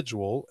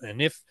individual.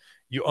 And if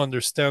you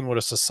understand what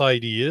a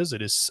society is,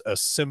 it is a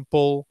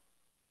simple,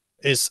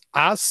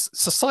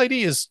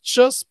 society is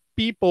just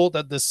people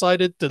that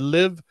decided to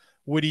live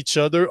with each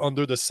other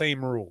under the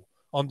same rule.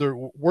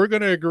 We're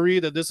going to agree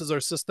that this is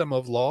our system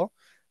of law,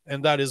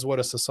 and that is what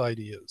a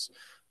society is.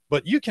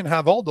 But you can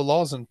have all the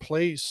laws in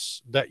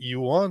place that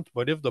you want,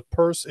 but if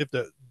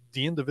the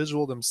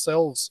individual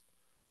themselves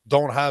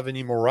don't have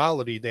any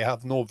morality, they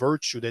have no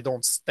virtue, they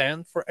don't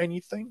stand for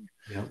anything,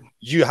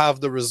 you have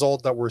the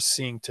result that we're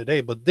seeing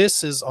today. But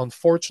this is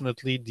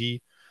unfortunately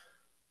the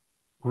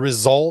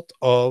result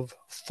of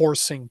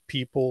forcing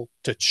people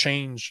to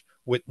change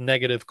with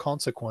negative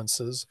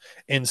consequences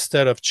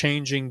instead of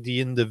changing the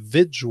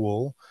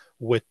individual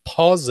with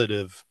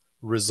positive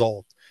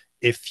result.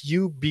 If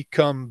you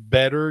become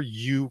better,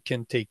 you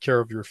can take care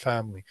of your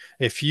family.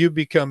 If you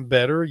become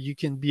better, you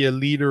can be a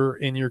leader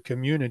in your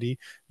community.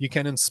 You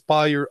can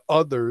inspire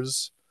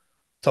others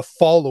to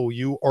follow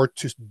you or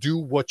to do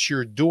what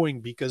you're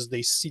doing because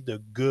they see the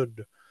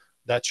good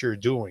that you're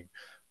doing.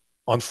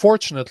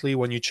 Unfortunately,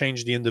 when you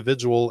change the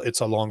individual,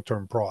 it's a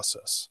long-term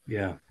process.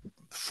 Yeah.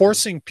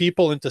 Forcing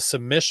people into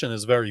submission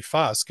is very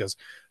fast because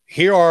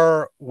here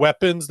are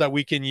weapons that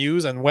we can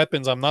use. And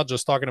weapons, I'm not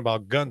just talking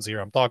about guns here.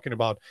 I'm talking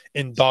about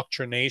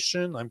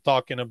indoctrination. I'm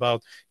talking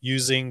about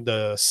using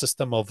the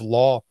system of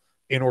law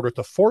in order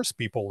to force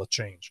people to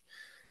change.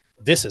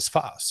 This is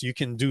fast. You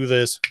can do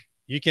this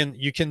You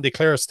can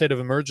declare a state of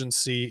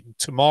emergency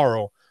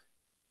tomorrow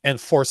and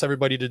force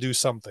everybody to do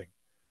something.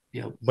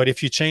 Yep. But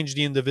if you change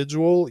the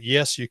individual,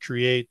 yes, you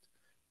create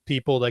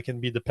people that can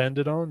be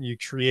depended on. You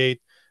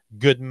create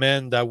good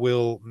men that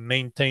will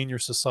maintain your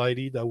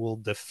society, that will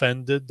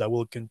defend it, that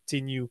will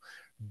continue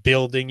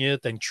building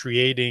it and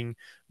creating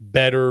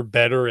better,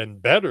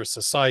 and better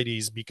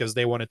societies because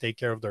they want to take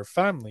care of their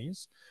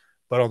families.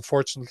 But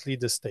unfortunately,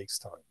 this takes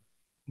time.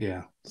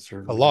 Yeah, A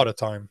certainly. lot of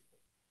time.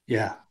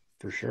 Yeah,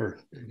 for sure.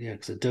 Yeah,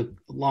 because it took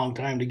a long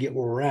time to get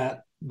where we're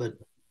at, but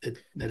it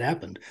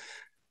happened.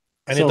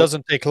 And it So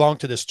doesn't take long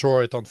to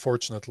destroy it,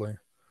 unfortunately.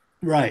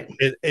 right.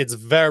 It's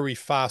very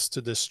fast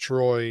to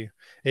destroy.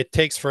 It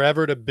takes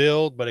forever to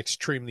build, but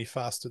extremely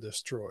fast to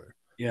destroy.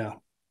 Yeah,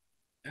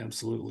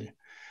 absolutely.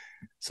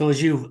 So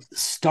as you've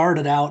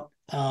started out,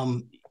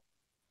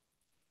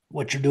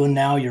 what you're doing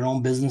now, your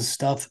own business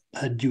stuff,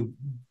 had you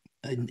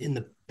in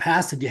the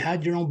past, had you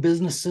had your own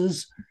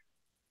businesses?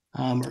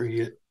 Or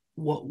you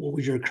what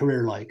was your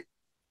career like?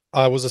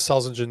 I was a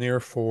sales engineer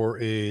for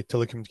a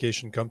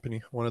telecommunication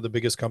company, one of the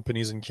biggest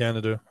companies in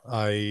Canada.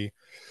 I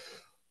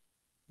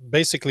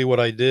basically what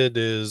I did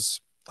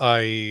is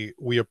I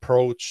we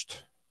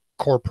approached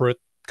corporate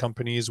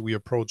companies, we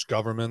approached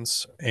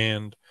governments,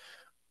 and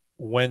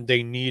when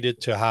they needed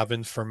to have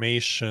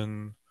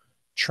information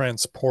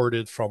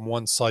transported from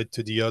one site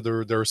to the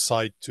other, their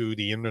site to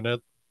the internet,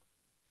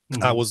 I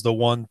Mm-hmm. was the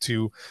one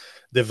to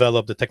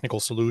develop the technical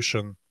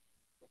solution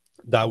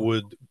that Oh,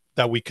 would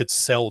that we could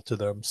sell to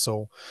them.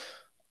 So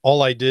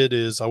all I did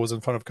is I was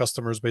in front of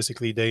customers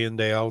basically day in,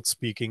 day out,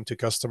 speaking to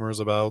customers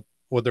about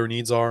what their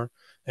needs are.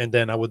 And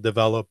then I would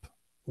develop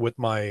with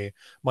my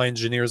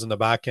engineers in the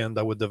back end,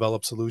 I would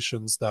develop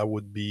solutions that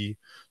would be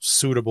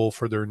suitable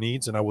for their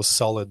needs, and I would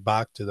sell it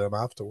back to them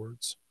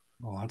afterwards.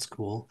 oh, that's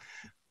cool.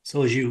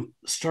 So as you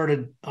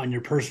started on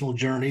your personal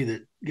journey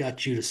that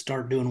got you to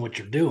start doing what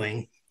you're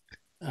doing,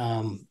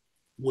 um,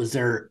 was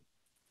there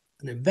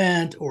an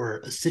event or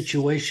a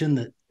situation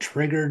that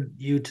triggered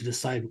you to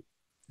decide,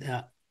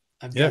 yeah,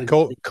 I've got Yeah, to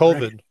go this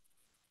direction?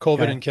 COVID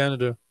Okay. in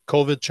Canada.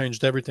 COVID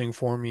changed everything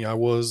for me. I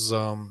was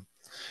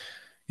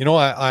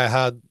I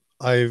had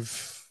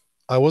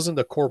I was in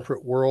the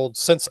corporate world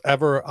since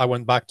ever I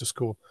went back to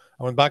school.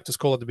 I went back to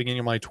school at the beginning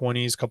of my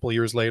 20s. A couple of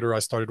years later, I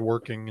started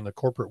working in the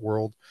corporate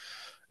world,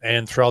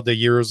 and throughout the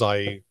years,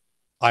 I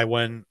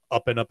went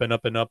up and up and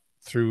up and up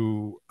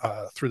through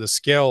the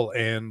scale.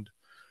 And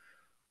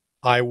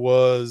I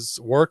was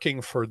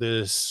working for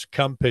this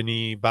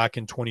company back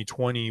in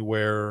 2020,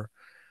 where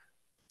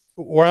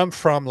I'm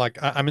from. Like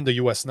I'm in the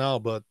U.S. now,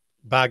 but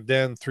back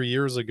then, 3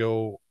 years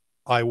ago,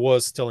 I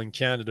was still in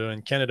Canada,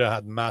 and Canada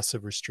had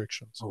massive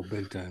restrictions. Oh,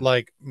 big time.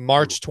 Like Oh,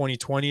 March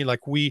 2020,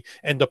 like we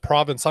and the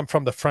province. I'm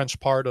from the French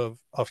part of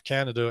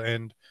Canada,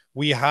 and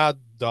we had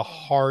the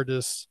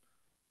hardest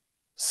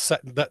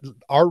that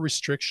our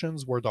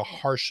restrictions were the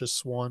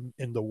harshest one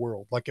in the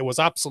world. Like it was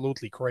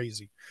absolutely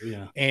crazy.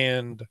 yeah.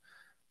 And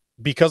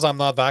because I'm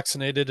not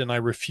vaccinated and I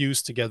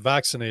refuse to get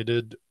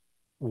vaccinated,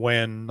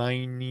 when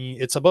 90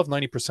 it's above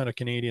 90% of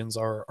Canadians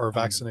are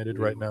vaccinated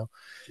right Unbelievable.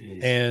 now.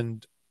 Jeez.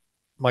 And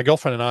my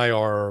girlfriend and I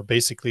are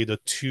basically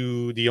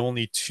the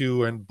only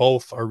two, and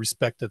both are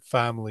respected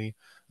family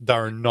that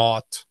are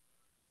not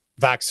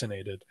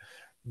vaccinated.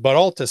 But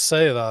all to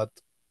say that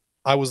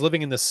I was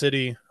living in the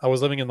city. I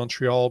was living in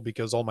Montreal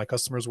because all my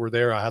customers were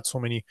there. I had so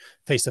many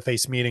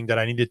face-to-face meetings that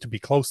I needed to be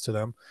close to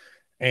them.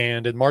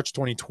 And in March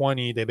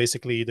 2020,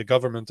 the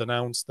government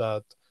announced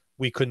that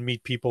we couldn't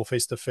meet people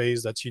face to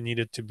face, that you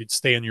needed to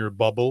stay in your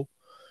bubble.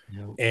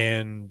 Yeah.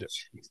 And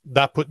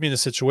that put me in a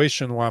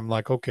situation where I'm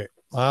like, okay,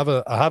 I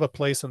have a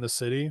place in the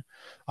city.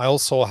 I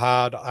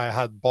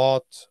had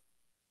bought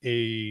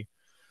a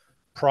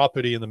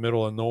property in the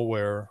middle of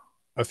nowhere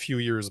a few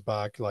years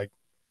back. Like,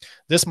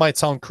 this might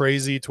sound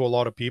crazy to a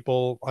lot of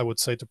people. I would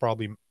say to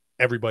probably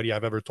everybody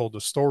I've ever told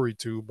the story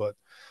to, but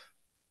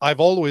I've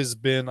always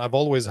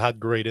had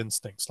great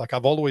instincts. Like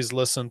I've always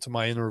listened to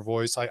my inner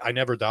voice. I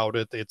never doubt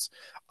it.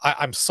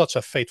 I'm such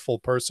a faithful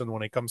person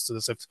when it comes to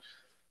this. If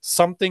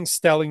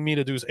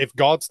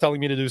God's telling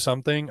me to do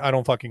something, I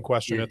don't fucking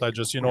question Yeah. it. I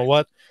just, you know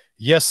what?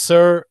 Yes,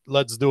 sir,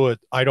 let's do it.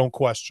 I don't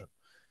question.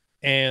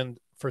 And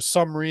for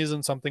some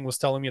reason, something was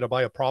telling me to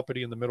buy a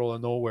property in the middle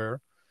of nowhere.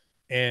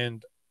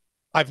 And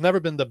I've never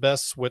been the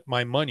best with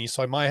my money.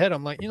 So in my head,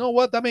 I'm like, you know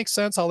what? That makes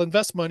sense. I'll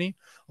invest money,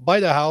 buy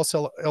the house,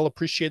 it'll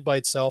appreciate by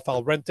itself.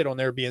 I'll rent it on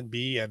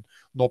Airbnb and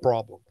no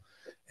problem.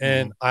 Mhm.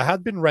 And I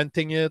had been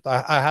renting it.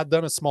 I had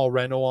done a small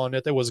reno on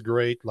it. It was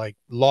great, like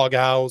log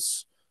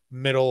house,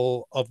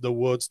 middle of the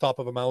woods, top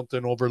of a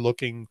mountain,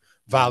 overlooking Wow.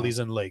 valleys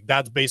and lake.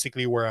 That's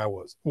basically where I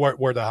was,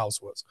 where the house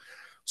was.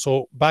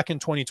 So back in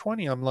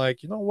 2020, I'm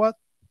like, you know what?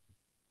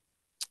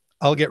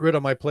 I'll get rid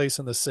of my place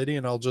in the city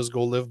and I'll just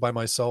go live by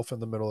myself in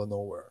the middle of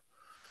nowhere.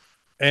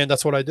 And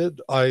that's what I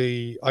did.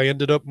 I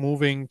ended up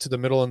moving to the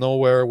middle of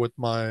nowhere with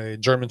my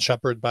German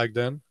Shepherd back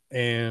then,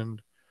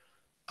 and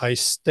I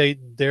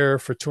stayed there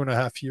for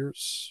 2.5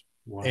 years.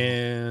 Wow.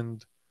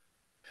 And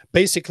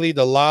basically,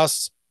 the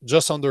last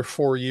just under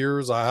 4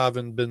 years, I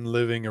haven't been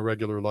living a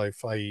regular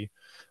life.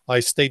 I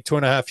stayed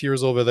 2.5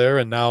 years over there,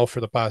 and now for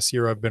the past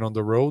year I've been on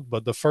the road.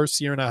 But the first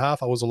year and a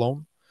half I was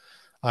alone.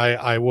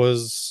 I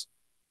was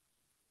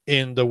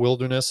in the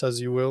wilderness,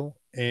 as you will,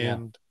 Yeah.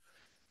 and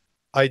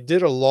I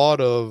did a lot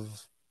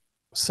of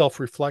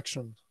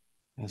self-reflection.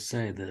 I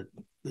say that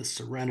the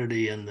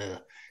serenity and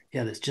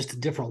yeah, it's just a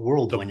different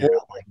world The when you're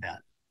boredom, out like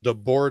that. the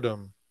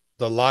boredom,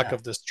 the lack Yeah.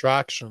 of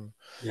distraction.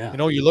 Yeah.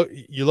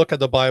 You look at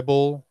the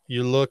Bible,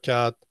 you look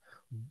at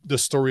the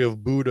story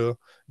of Buddha.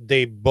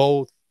 They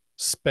both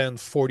spend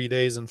 40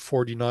 days and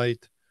 40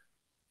 nights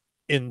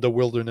in the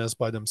wilderness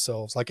by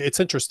themselves. Like, it's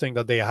interesting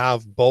that they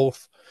have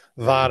both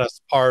Right. that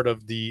as part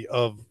of the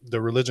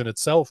religion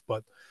itself,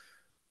 but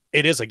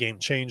it is a game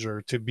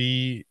changer to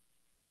be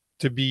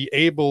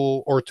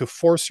able, or to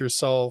force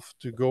yourself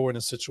to go in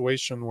a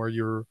situation where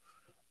you're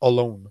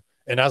alone.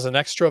 And as an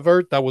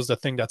extrovert, that was the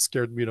thing that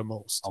scared me the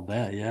most. I'll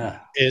bet.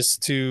 Yeah. Is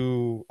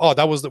to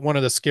that was one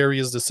of the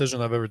scariest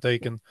decisions I've ever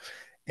taken.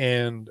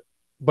 And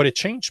but it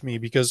changed me,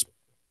 because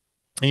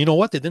you know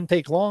what? It didn't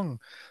take long.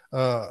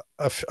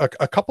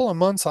 A couple of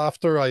months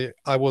after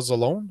I was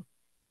alone,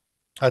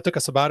 I took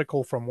a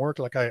sabbatical from work.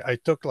 Like, I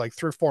took like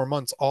 3 or 4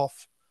 months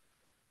off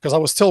because I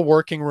was still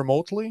working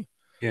remotely.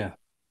 Yeah.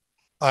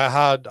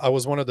 I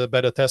was one of the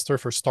beta tester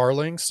for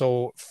Starlink.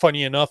 So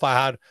funny enough, I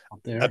had Out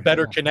a there.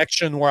 better Yeah.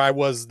 connection where I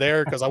was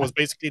there, because I was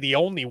basically the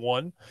only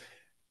one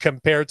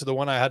compared to the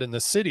one I had in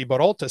the city.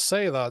 But all to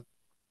say that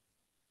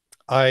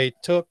I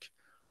took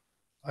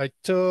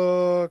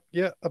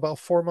yeah, about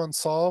 4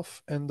 months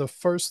off, and the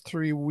first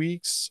 3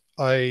 weeks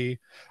I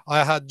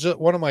had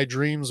one of my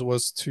dreams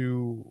was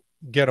to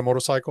get a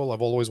motorcycle.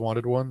 I've always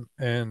wanted one,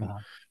 and Uh-huh.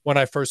 when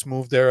I first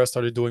moved there, I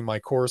started doing my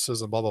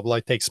courses and blah blah blah.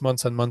 It takes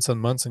months and months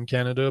and months in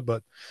Canada,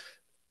 but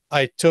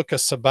I took a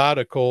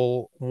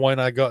sabbatical when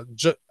I got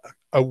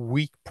a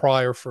week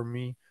prior for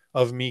me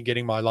of me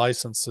getting my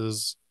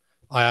licenses.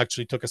 I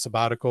actually took a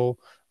sabbatical.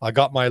 I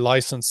got my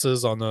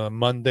licenses on a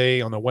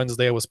Monday. On a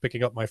Wednesday, I was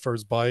picking up my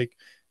first bike.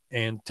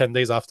 And 10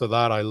 days after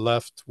that, I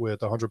left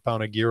with 100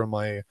 pound of gear on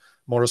my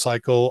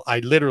motorcycle. I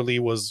literally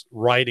was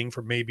riding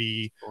for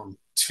maybe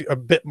a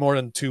bit more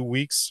than 2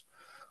 weeks.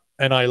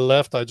 And I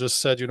left. I just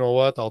said, you know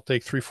what? I'll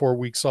take 3, 4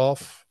 weeks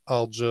off.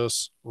 I'll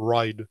just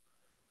ride.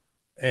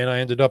 And I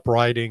ended up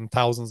riding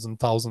thousands and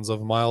thousands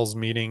of miles,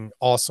 meeting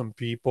awesome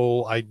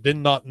people. I did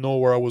not know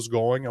where I was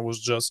going. I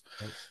was just,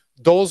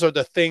 those are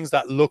the things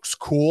that looks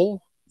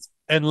cool,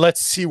 and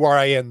let's see where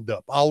I end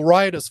up. I'll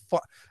ride as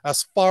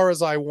far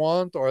as I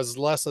want, or as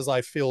less as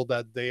I feel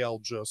that day.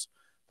 If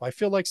I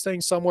feel like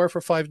staying somewhere for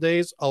 5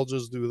 days, I'll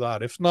just do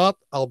that. If not,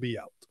 I'll be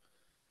out.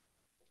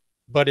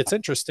 But it's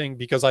interesting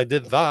because I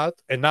did that,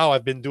 and now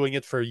I've been doing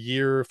it for a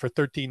year, for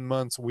 13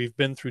 months. We've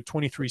been through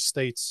 23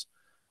 states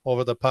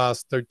over the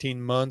past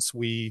 13 months.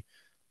 We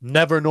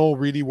never know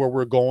really where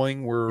we're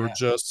going. We're Yeah.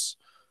 just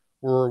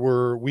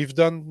we've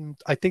done,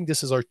 I think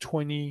this is our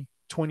 20th.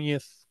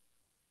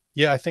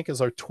 Yeah, I think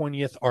it's our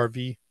 20th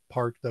RV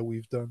park that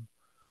we've done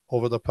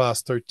over the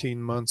past 13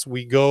 months.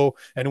 We go,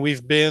 and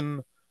we've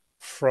been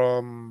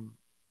from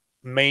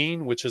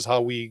Maine, which is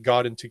how we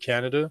got into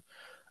Canada,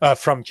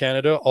 from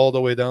Canada all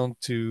the way down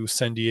to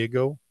San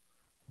Diego.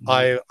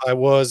 Nice. I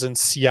was in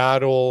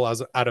Seattle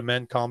at a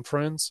men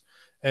conference,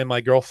 and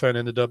my girlfriend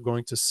ended up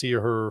going to see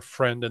her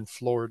friend in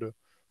Florida.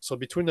 So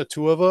between the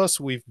two of us,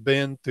 we've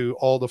been to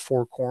all the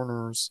four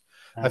corners.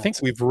 I think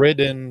That's we've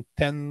ridden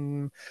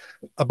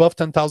above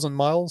 10,000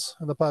 miles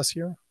in the past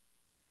year,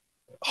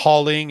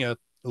 hauling at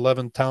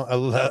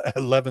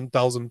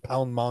 11,000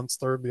 pound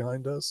monster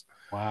behind us.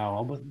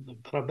 wow. But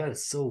I bet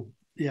it's so,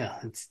 yeah,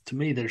 it's to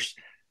me, there's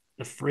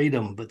the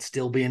freedom, but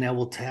still being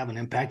able to have an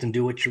impact and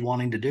do what you're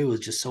wanting to do is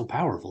just so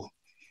powerful,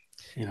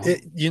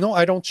 you know?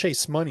 I don't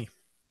chase money.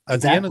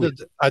 Exactly.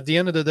 At the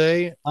end of the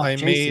day, Not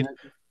chasing it.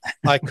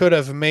 I could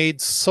have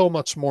made so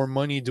much more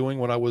money doing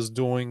what I was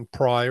doing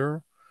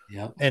prior.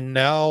 Yep. And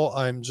now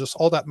I'm just,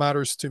 all that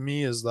matters to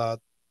me is that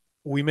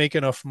we make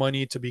enough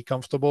money to be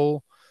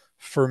comfortable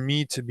for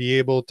me to be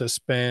able to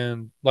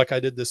spend, like I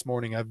did this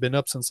morning. I've been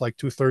up since like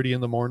 2:30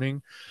 in the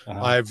morning.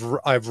 Uh-huh.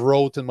 I've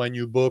wrote in my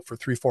new book for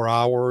 3, 4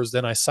 hours.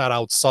 Then I sat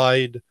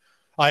outside.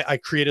 I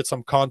created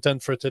some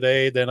content for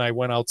today. Then I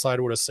went outside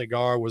with a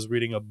cigar, was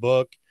reading a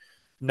book.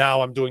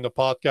 Now I'm doing the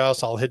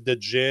podcast. I'll hit the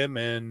gym,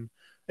 and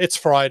it's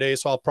Friday,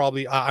 so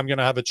I'm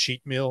gonna have a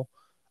cheat meal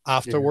Yeah.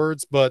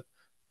 afterwards. But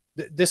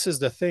this is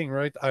the thing,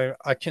 right?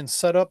 I can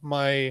set up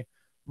my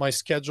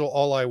schedule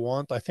all I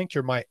want. I think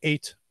you're my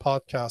 8th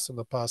podcast in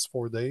the past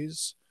 4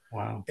 days,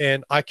 Wow.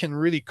 and I can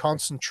really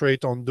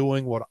concentrate on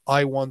doing what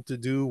I want to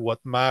do, what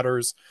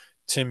matters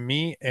to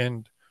me.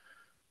 And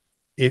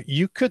if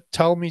you could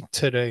tell me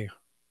today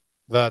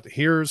that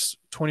here's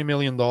 $20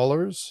 million,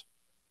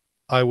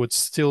 I would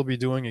still be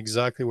doing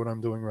exactly what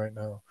I'm doing right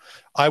now.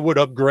 I would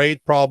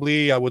upgrade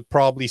probably. I would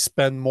probably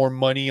spend more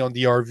money on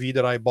the RV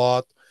that I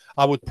bought.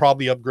 I would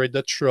probably upgrade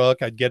the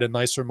truck. I'd get a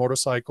nicer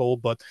motorcycle.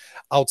 But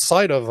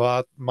outside of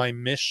that, my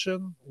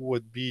mission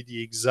would be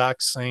the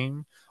exact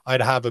same.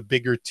 I'd have a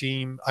bigger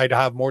team. I'd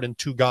have more than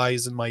 2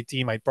 guys in my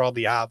team. I'd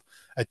probably have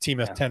a team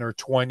of Yeah. 10 or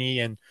 20.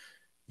 And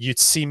you'd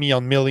see me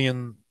on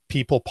million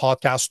people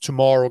podcast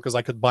tomorrow because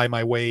I could buy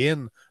my way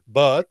in,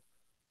 but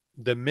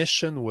the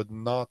mission would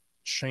not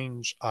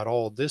change at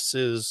all. This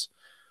is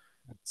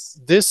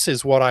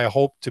what I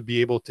hope to be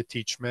able to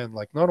teach men,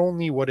 like not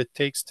only what it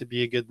takes to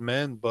be a good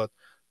man, but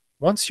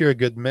once you're a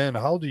good man,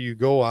 how do you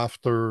go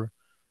after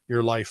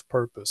your life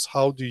purpose?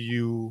 How do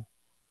you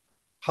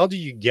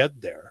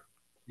get there?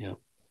 Yeah.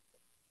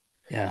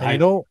 Yeah. And you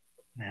know,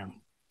 Man,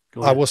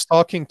 go I ahead. was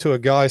talking to a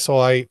guy, so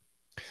I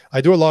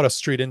do a lot of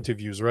street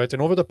interviews, right?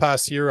 And over the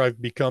past year,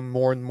 I've become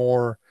more and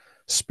more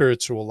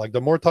spiritual. Like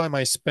the more time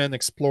I spend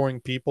exploring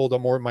people, the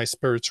more my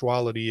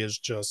spirituality is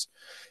just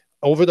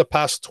over the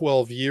past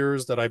 12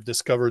 years that I've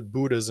discovered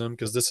Buddhism,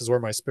 because this is where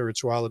my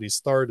spirituality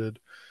started.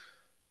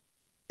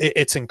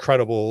 It's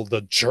incredible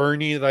the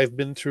journey that I've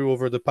been through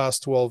over the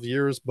past 12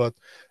 years. But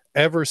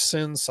ever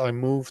since I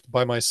moved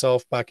by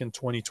myself back in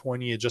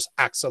 2020, it just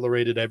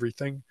accelerated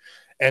everything.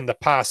 And the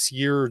past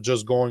year,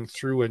 just going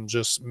through and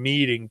just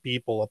meeting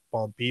people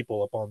upon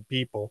people upon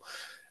people,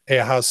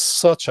 it has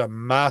such a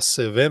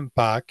massive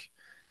impact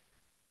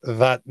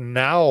that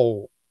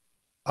now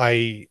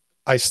I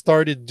I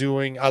started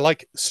doing. I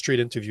like street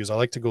interviews. I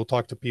like to go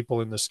talk to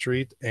people in the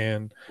street.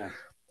 And Yeah.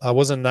 I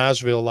was in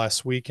Nashville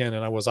last weekend,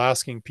 and I was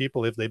asking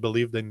people if they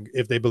believe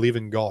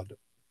in God.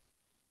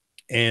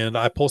 And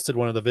I posted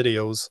one of the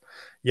videos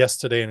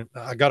yesterday, and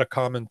I got a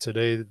comment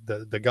today.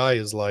 The guy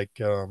is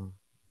like,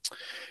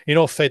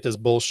 faith is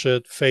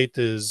bullshit. Faith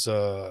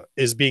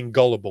is being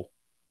gullible.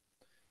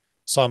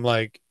 So I'm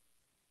like,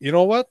 you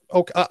know what?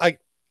 Okay,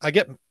 I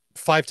get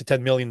 5 to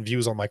 10 million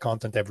views on my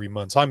content every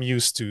month. So I'm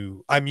used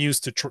to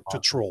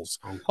trolls.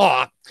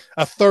 At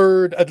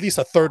least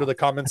a third of the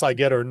comments I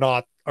get are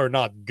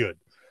not good.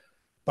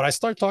 But I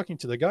start talking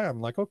to the guy. I'm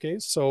like, okay,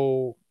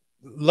 so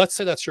let's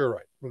say that you're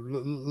right.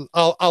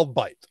 I'll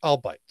bite. I'll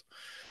bite.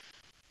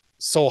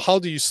 So how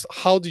do you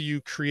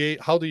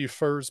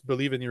first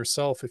believe in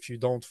yourself if you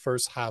don't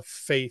first have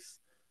faith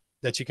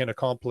that you can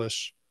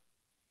accomplish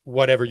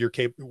whatever you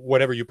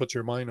put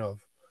your mind of?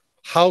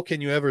 How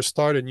can you ever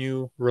start a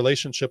new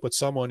relationship with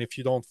someone if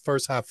you don't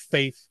first have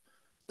faith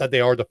that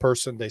they are the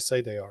person they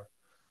say they are?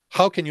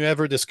 How can you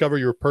ever discover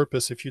your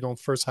purpose if you don't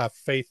first have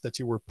faith that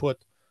you were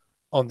put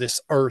on this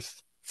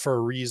earth for a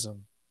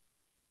reason?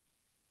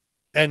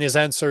 And his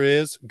answer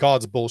is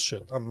God's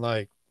bullshit. I'm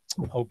like,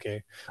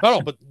 okay.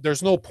 No, but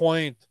there's no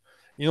point.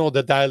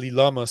 The Dalai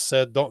Lama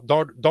said,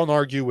 don't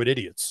argue with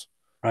idiots.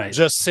 Right.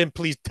 Just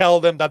simply tell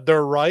them that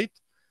they're right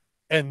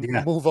and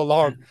Yeah. move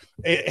along.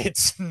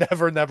 It's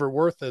never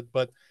worth it.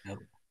 But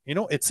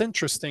Yep. it's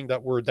interesting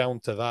that we're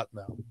down to that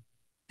now.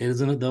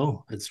 Isn't it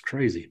though? It's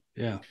crazy.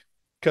 Yeah.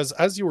 Because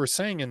as you were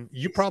saying, and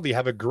you probably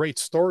have a great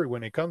story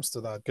when it comes to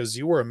that, because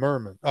you were a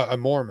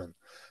Mormon.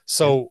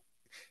 So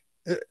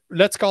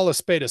let's call a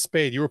spade a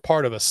spade. You were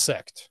part of a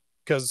sect.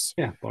 Because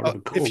part of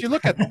a cult. if you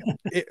look at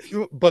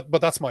it,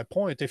 but that's my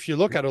point. If you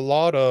look at a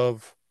lot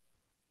of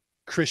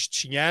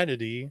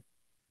Christianity,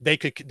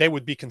 they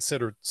would be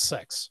considered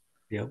sects.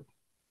 Yep.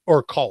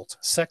 Or cult.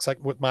 Sex,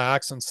 like with my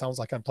accent, sounds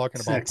like I'm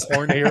talking about Sex.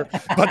 porn here,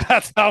 but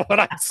that's not what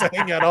I'm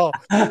saying at all.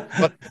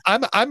 But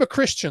I'm a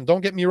Christian. Don't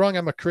get me wrong.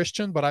 I'm a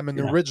Christian, but I'm an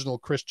original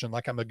Christian.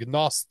 Like I'm a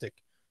agnostic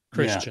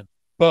Christian.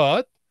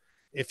 But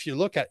if you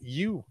look at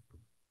your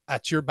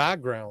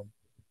background,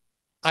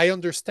 I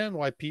understand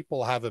why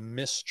people have a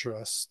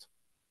mistrust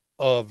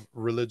of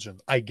religion.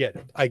 I get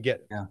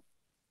it. Yeah.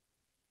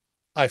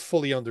 I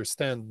fully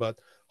understand, but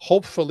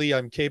hopefully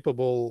I'm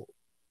capable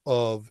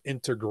of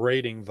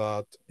integrating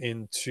that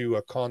into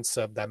a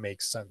concept that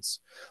makes sense.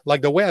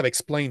 Like the way I've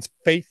explained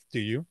faith to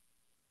you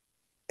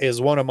is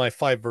one of my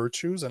 5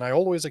 virtues, and I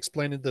always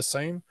explain it the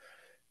same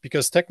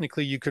because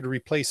technically you could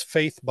replace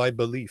faith by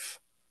belief.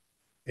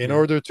 In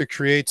order to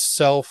create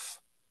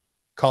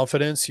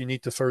self-confidence, you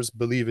need to first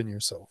believe in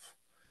yourself.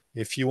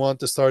 If you want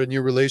to start a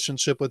new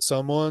relationship with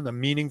someone, a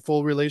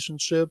meaningful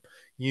relationship,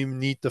 you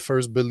need to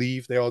first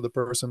believe they are the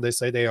person they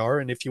say they are.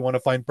 And if you want to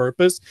find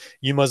purpose,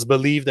 you must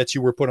believe that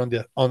you were put on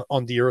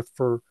the earth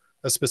for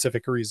a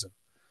specific reason.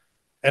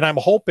 And I'm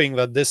hoping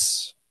that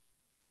this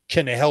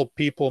can help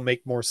people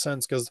make more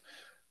sense, because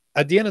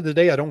at the end of the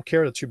day, I don't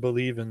care that you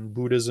believe in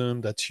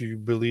Buddhism, that you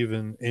believe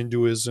in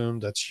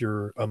Hinduism, that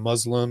you're a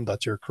Muslim,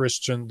 that you're a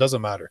Christian.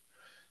 Doesn't matter.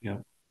 Yeah.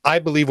 I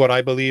believe what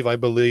I believe. I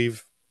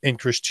believe in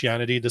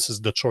Christianity. This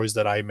is the choice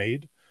that I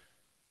made.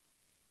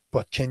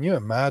 But can you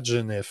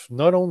imagine if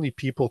not only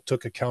people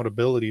took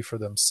accountability for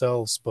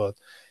themselves, but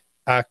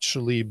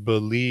actually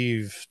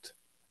believed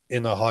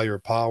in a higher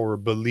power,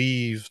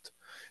 believed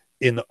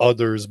in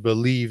others,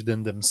 believed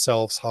in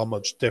themselves, how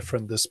much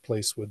different this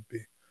place would be?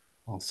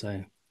 I'll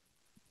say.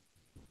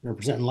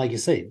 Representing, like you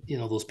say,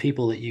 those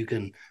people that you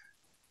can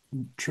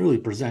truly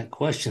present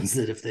questions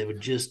that if they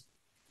would just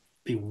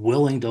be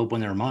willing to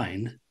open their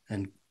mind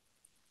and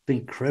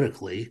think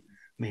critically.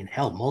 I mean,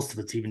 hell, most of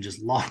it's even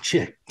just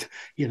logic,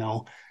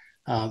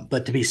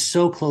 but to be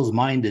so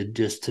close-minded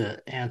just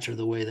to answer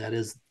the way that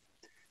is,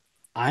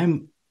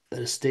 I'm at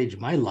a stage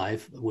of my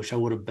life, I wish I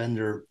would have been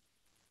there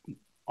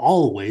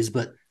always,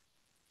 but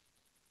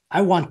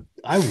I want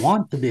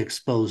to be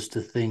exposed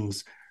to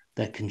things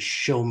that can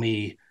show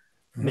me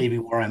maybe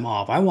where I'm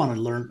off. I want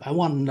to learn. I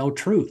want to know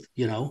truth,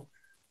 Yep.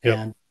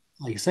 and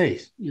like you say,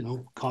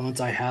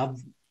 comments I have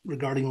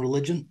regarding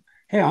religion.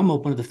 Hey, I'm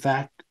open to the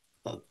fact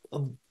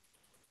of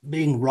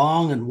being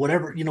wrong and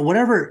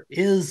whatever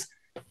is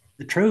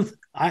the truth.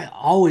 I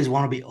always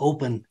want to be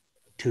open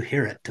to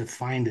hear it, to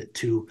find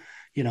it,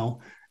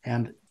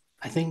 and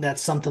I think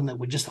that's something that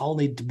we just all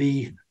need to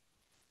be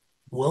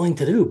willing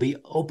to do, be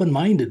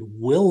open-minded,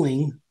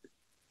 willing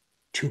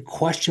to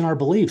question our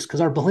beliefs,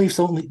 because our beliefs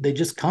they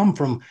just come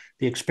from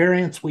the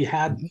experience we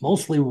had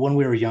mostly when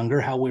we were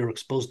younger, how we were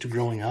exposed to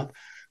growing up,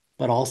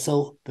 but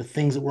also the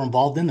things that we're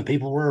involved in, the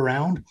people we're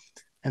around.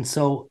 And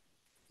so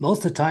most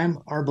of the time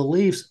our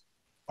beliefs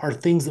are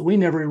things that we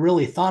never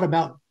really thought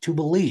about to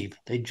believe.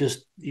 They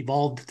just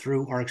evolved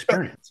through our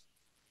experience.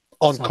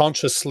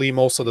 Unconsciously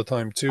most of the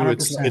time too.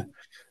 100%.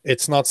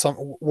 It's not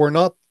we're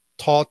not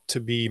taught to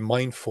be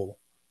mindful.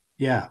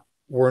 Yeah.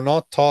 We're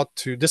not taught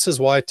to. This is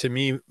why, to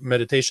me,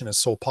 meditation is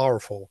so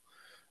powerful,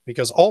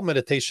 because all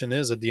meditation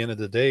is, at the end of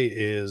the day,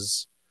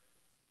 is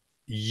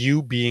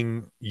you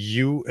being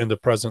you in the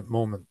present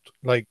moment.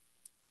 Like,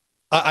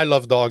 I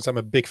love dogs. I'm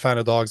a big fan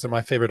of dogs. They're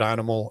my favorite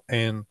animal.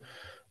 And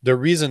the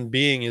reason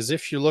being is,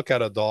 if you look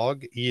at a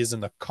dog, he is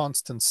in a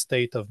constant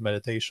state of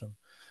meditation.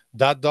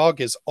 That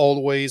dog is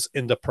always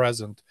in the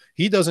present.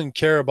 He doesn't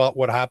care about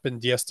what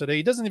happened yesterday.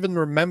 He doesn't even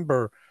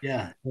remember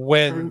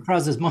when.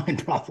 Cross his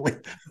mind probably.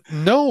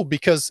 No,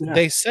 because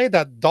they say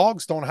that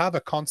dogs don't have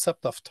a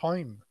concept of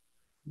time.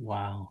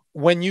 Wow.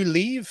 When you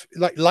leave,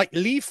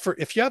 leave for,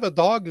 if you have a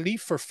dog,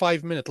 leave for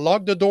 5 minutes.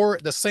 Lock the door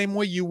the same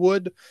way you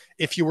would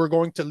if you were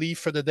going to leave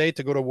for the day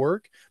to go to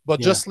work, but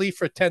just leave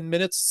for 10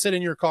 minutes, sit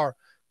in your car,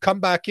 come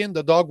back in,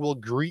 the dog will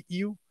greet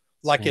you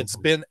like it's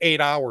been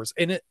 8 hours.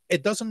 And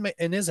it doesn't,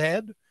 in his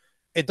head,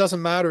 it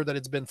doesn't matter that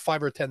it's been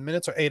 5 or 10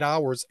 minutes or 8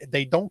 hours.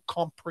 They don't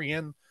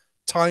comprehend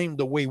time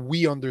the way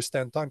we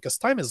understand time, because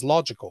time is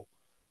logical.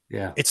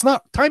 Yeah. It's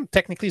not, time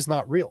technically is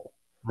not real.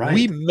 Right.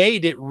 We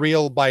made it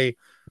real by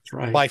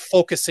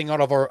focusing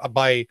out of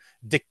by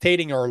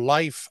dictating our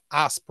life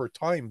as per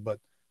time, but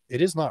it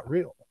is not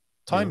real.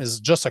 Time is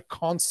just a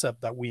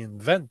concept that we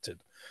invented.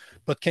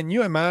 But can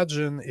you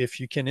imagine if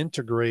you can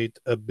integrate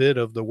a bit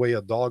of the way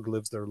a dog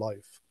lives their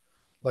life?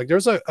 Like,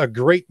 there's a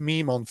great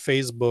meme on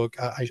Facebook.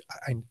 I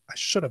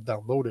should have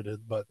downloaded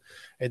it, but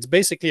it's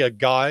basically a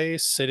guy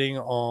sitting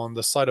on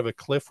the side of a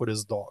cliff with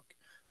his dog.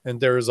 And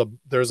there's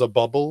a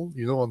bubble,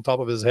 on top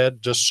of his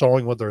head, just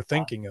showing what they're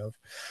thinking of.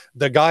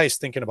 The guy is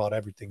thinking about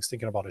everything. He's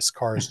thinking about his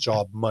car, his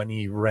job,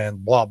 money,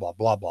 rent, blah, blah,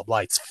 blah, blah, blah.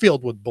 It's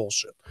filled with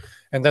bullshit.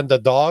 And then the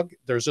dog,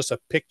 there's just a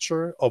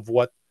picture of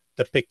what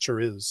the picture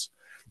is.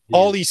 Yeah.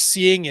 All he's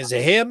seeing is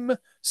him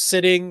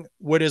sitting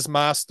with his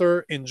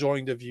master,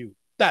 enjoying the view.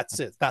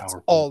 That's it. That's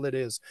powerful. All it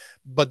is.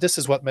 But this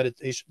is what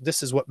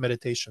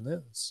meditation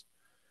is.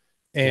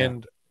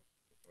 And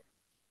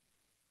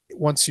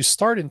once you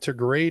start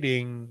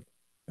integrating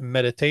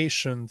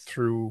meditation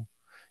through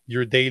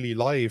your daily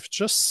life,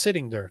 just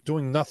sitting there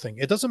doing nothing,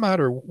 it doesn't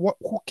matter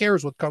who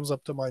cares what comes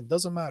up to mind,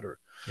 doesn't matter.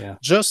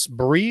 Just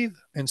breathe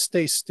and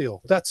stay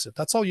still. That's it.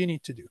 That's all you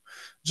need to do.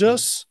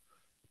 Just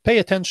pay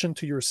attention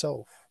to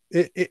yourself.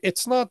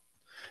 It's not,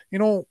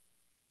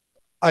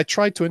 I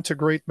tried to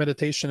integrate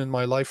meditation in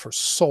my life for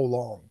so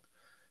long,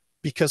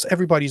 because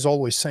everybody's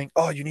always saying,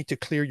 oh, you need to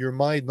clear your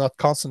mind, not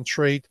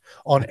concentrate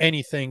on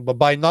anything. But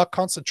by not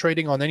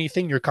concentrating on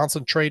anything, you're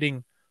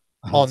concentrating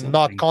on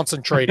not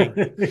concentrating.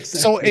 Exactly.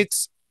 So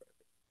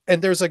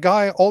and there's a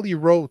guy, all he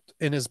wrote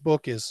in his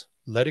book is,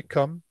 let it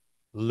come,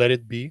 let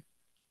it be,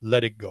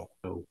 let it go.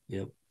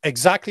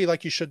 Exactly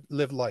like you should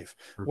live life.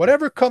 Perfect.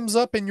 Whatever comes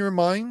up in your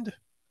mind,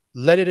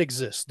 let it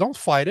exist. Don't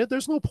fight it.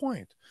 There's no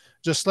point.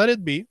 Just let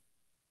it be.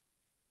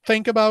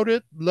 Think about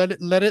it. Let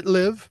it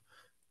live.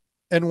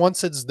 And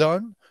once it's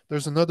done,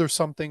 there's another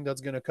something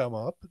that's going to come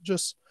up.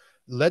 Just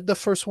let the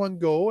first one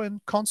go and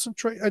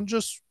concentrate, and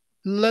just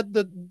let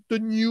the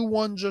new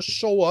one just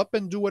show up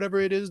and do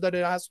whatever it is that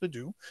it has to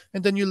do.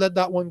 And then you let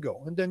that one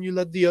go. And then you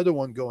let the other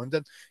one go. And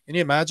then, can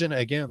you imagine,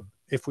 again,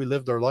 if we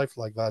lived our life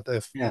like that?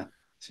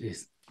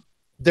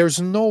 There's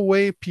no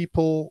way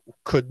people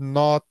could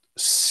not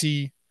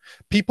see.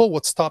 People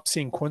would stop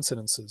seeing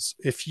coincidences.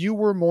 If you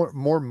were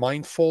more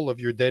mindful of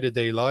your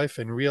day-to-day life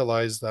and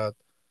realize that,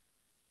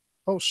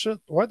 oh shit,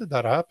 why did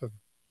that happen?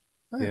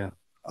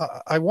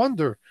 I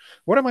wonder,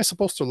 what am I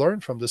supposed to learn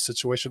from this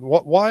situation?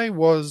 Why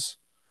was,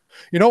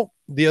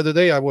 the other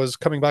day I was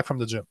coming back from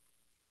the gym.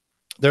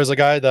 There's a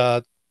guy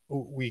that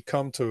we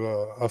come to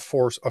a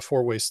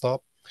four-way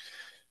stop.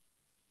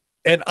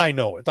 And I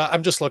know it.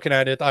 I'm just looking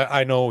at it.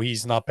 I know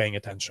he's not paying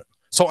attention.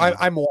 So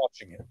I'm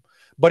watching him.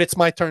 But it's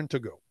my turn to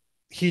go.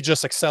 He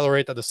just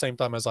accelerates at the same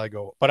time as I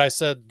go. But I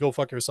said, go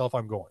fuck yourself,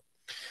 I'm going.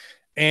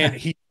 And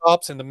he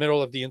stops in the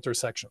middle of the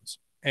intersections.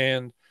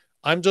 And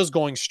I'm just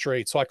going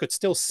straight. So I could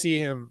still see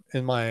him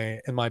in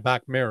my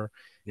back mirror.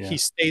 He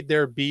stayed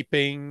there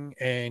beeping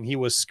and he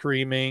was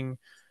screaming.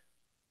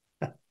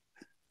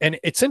 And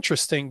it's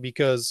interesting,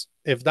 because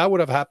if that would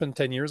have happened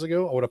 10 years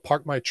ago, I would have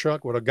parked my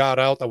truck, would have got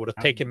out, I would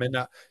have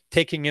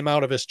taken him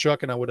out of his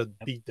truck, and I would have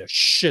beat the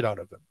shit out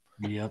of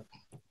him.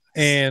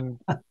 And,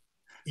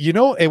 you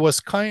know, it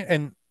was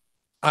and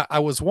I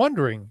was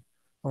wondering,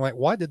 I'm like,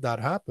 why did that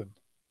happen?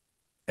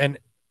 And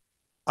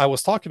I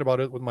was talking about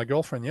it with my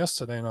girlfriend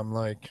yesterday, and I'm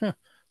like, huh,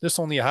 this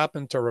only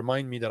happened to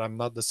remind me that I'm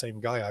not the same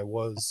guy I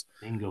was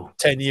Bingo.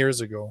 10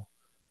 years ago.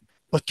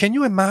 But can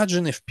you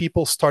imagine if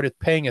people started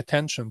paying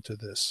attention to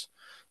this?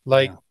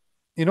 Like, Yeah.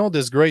 you know,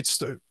 this great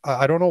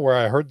I don't know where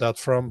I heard that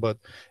from, but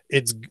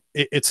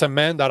it's a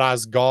man that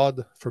asks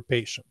God for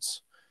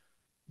patience.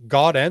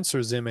 God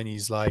answers him and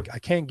he's like, I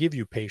can't give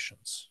you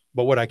patience,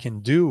 but what I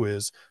can do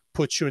is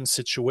put you in a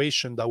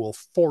situation that will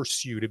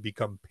force you to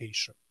become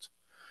patient.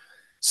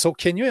 So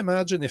can you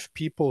imagine if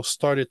people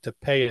started to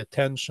pay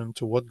attention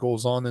to what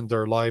goes on in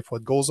their life,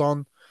 what goes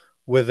on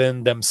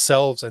within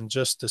themselves, and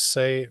just to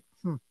say,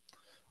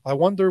 I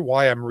wonder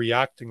why I'm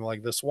reacting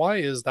like this. Why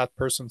is that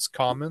person's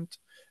comment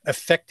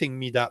affecting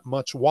me that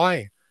much?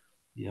 Why?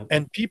 Yep.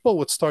 And people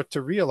would start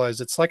to realize,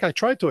 it's like I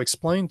tried to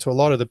explain to a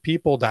lot of the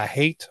people that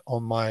hate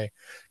on my,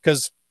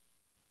 because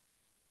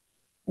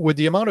with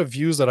the amount of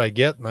views that I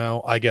get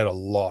now, I get a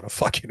lot of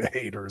fucking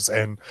haters.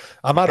 And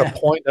I'm at a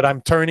point that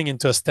I'm turning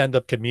into a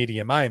stand-up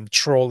comedian. I am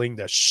trolling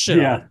the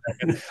shit out of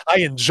Yeah. them. I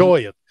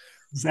enjoy it.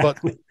 But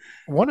Exactly.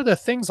 one of the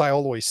things I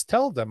always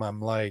tell them,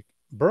 I'm like,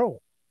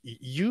 bro,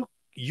 you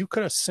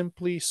could have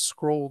simply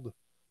scrolled.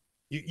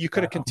 You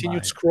could have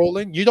continued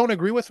scrolling. You don't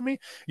agree with me?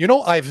 You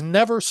know, I've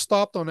never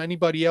stopped on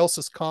anybody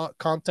else's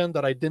content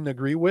that I didn't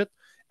agree with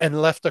and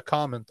left a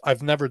comment.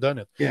 I've never done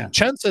it. Yeah.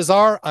 Chances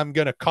are I'm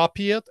going to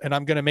copy it and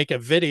I'm going to make a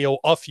video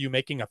of you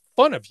making a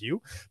fun of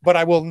you, but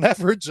I will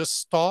never just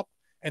stop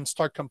and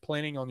start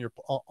complaining on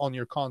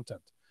your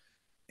content.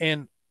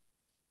 And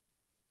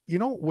you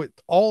know, with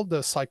all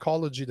the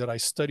psychology that I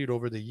studied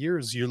over the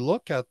years, you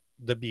look at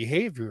the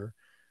behavior.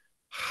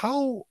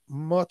 How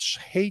much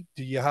hate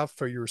do you have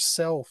for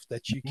yourself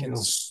that you can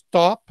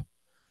stop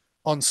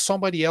on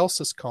somebody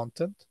else's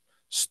content,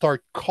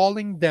 start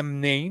calling them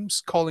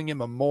names, calling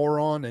him a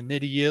moron, an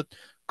idiot,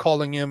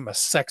 calling him a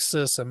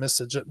sexist, a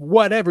misogynist,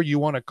 whatever you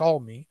want to call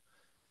me,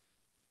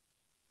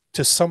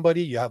 to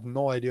somebody you have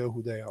no idea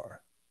who they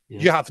are. Yeah.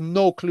 You have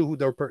no clue who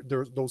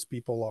those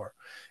people are.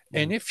 Yeah.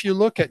 And if you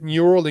look at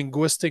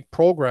neuro-linguistic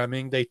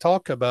programming, they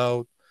talk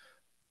about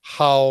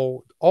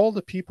how all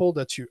the people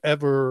that you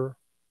ever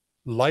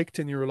liked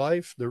in your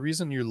life, the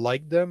reason you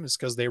like them is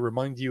because they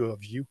remind you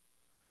of you.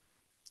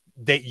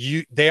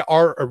 They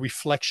are a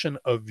reflection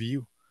of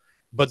you.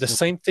 But the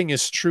same thing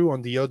is true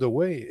on the other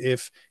way.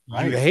 If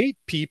you hate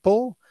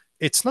people,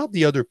 it's not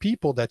the other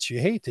people that you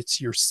hate,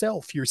 it's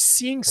yourself. You're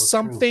seeing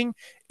something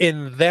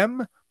in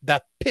them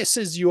that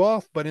pisses you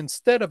off, but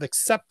instead of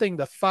accepting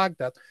the fact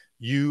that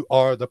you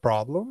are the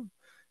problem,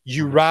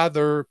 you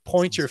rather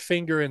point your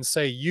finger and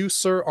say, you,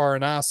 sir, are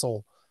an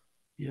asshole.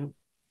 Yep.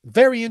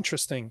 Very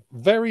interesting.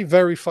 Very,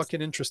 very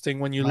fucking interesting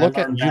when you look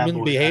at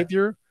human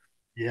behavior.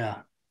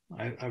 Yeah.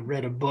 I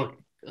read a book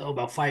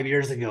about 5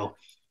 years ago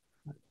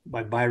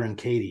by Byron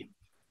Katie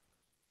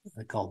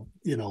called,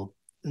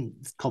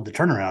 it's called The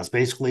Turnaround. It's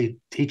basically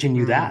teaching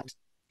you that,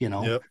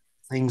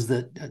 things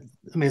that,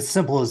 I mean, it's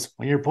simple as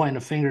when you're pointing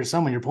a finger at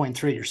someone, you're pointing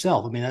straight at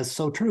yourself. I mean, that's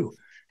so true.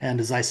 And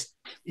as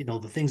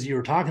the things you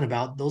were talking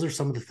about, those are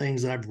some of the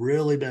things that I've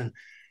really been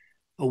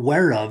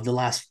aware of the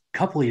last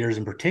couple of years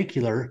in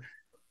particular,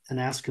 and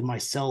asking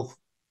myself,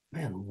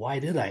 man, why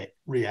did I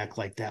react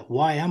like that?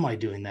 Why am I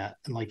doing that?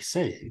 And like you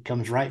say, it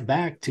comes right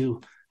back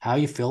to how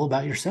you feel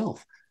about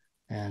yourself.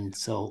 And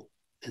so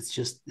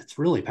it's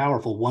really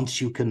powerful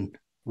once you can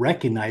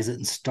recognize it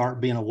and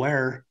start being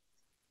aware,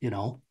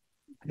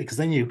 because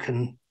then you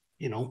can,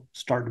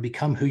 start to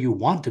become who you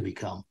want to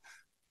become.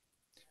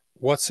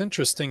 What's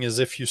interesting is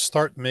if you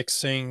start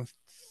mixing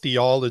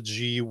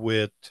theology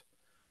with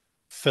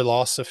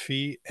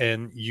philosophy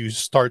and you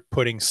start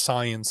putting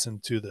science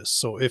into this.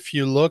 So if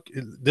you look,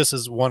 this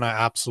is one I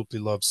absolutely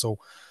love. So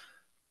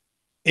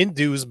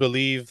Hindus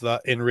believe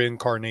that in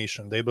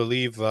reincarnation, they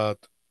believe that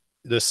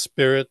the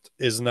spirit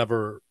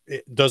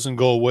it doesn't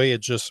go away. It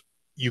just,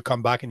 you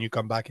come back and you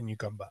come back and you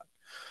come back.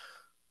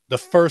 The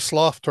first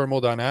law of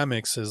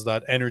thermodynamics is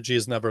that energy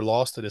is never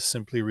lost. It is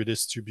simply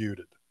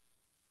redistributed.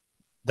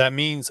 That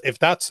means if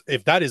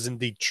that is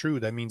indeed true,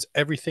 that means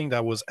everything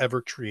that was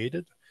ever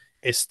created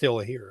is still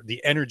here. The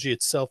energy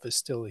itself is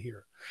still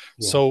here.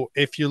 Yeah. So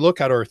if you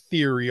look at our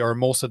theory, our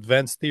most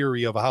advanced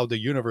theory of how the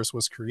universe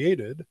was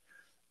created,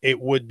 it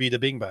would be the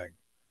Big Bang.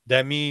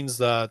 That means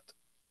that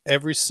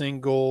every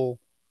single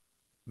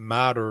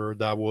matter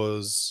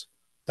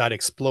that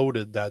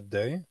exploded that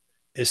day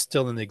is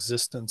still in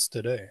existence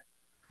today.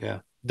 Yeah.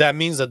 That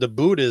means that the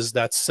Buddhist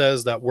that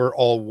says that we're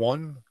all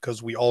one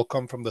because we all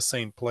come from the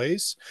same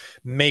place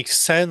makes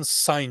sense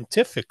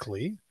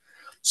scientifically.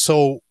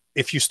 So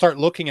if you start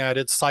looking at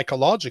it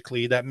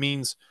psychologically, that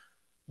means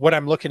what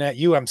I'm looking at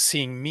you, I'm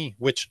seeing me,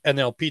 which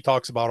NLP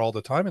talks about all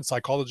the time and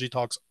psychology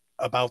talks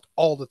about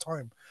all the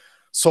time.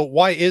 So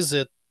why is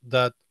it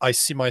that I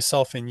see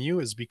myself in you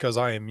is because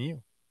I am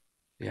you?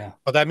 Yeah.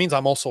 But that means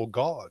I'm also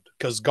God,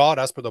 because God,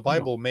 as per the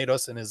Bible, made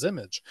us in his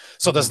image.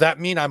 So does that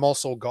mean I'm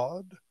also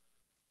God?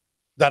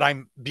 that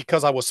I'm,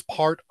 because I was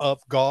part of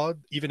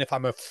God, even if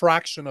I'm a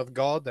fraction of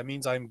God, that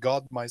means I'm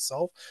God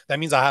myself. That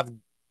means I have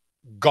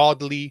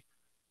godly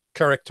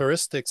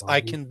characteristics. I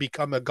can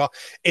become a god.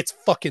 It's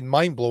fucking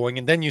mind-blowing.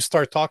 And then you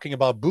start talking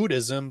about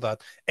Buddhism,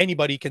 that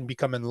anybody can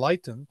become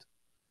enlightened.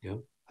 Yep.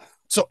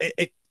 So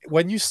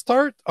when you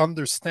start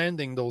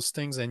understanding those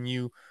things, and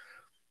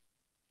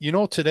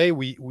today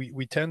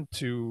we tend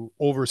to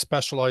over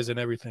specialize in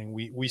everything.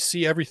 We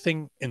see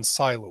everything in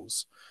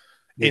silos.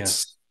 Yes.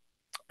 It's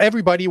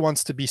everybody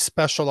wants to be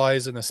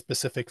specialized in a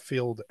specific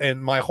field,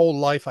 and my whole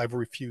life I've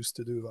refused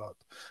to do that.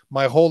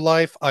 My whole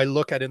life I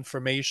look at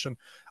information.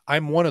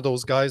 I'm one of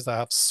those guys that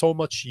have so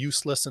much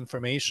useless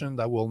information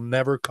that will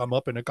never come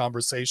up in a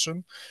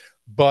conversation,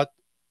 but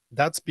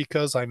that's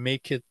because I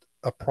make it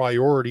a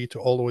priority to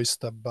always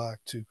step back,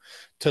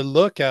 to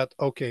look at,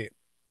 okay,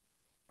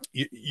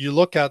 you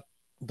look at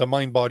the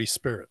mind, body,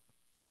 spirit.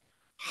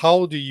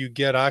 How do you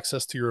get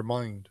access to your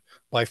mind?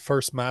 By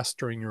first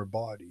mastering your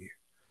body,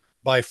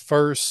 by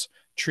first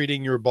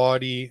treating your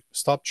body.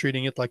 Stop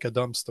treating it like a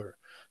dumpster.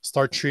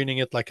 Start treating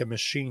it like a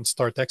machine.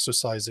 Start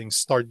exercising.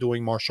 Start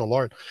doing martial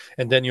art.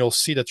 And then you'll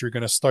see that you're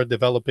going to start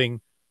developing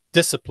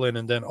discipline.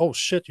 And then, oh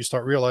shit, you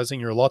start realizing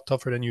you're a lot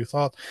tougher than you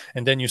thought.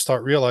 And then you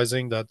start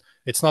realizing that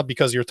it's not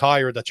because you're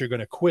tired that you're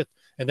going to quit.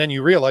 And then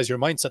you realize your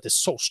mindset is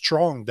so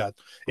strong that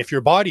if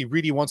your body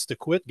really wants to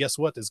quit, guess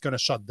what? It's going to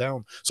shut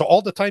down. So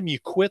all the time you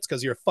quit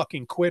because you're a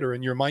fucking quitter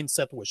and your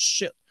mindset was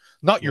shit.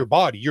 Not your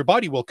body. Your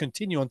body will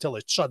continue until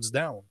it shuts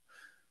down.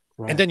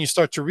 Right. And then you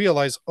start to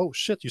realize, oh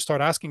shit, you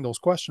start asking those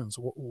questions.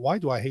 Why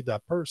do I hate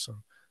that person?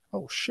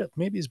 Oh shit,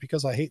 maybe it's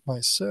because I hate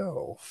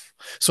myself.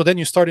 So then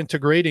you start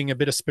integrating a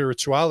bit of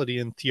spirituality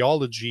and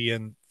theology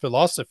and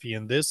philosophy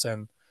in this,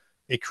 and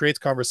it creates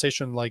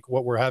conversation like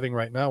what we're having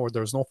right now, where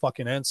there's no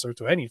fucking answer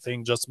to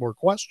anything, just more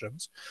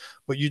questions.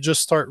 But you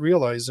just start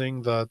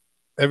realizing that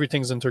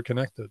everything's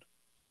interconnected.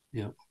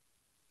 Yeah.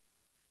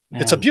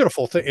 Man, it's a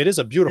beautiful thing. It is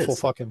a beautiful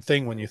fucking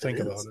thing when you think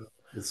about it.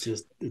 It's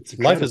just, it's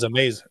incredible. Life is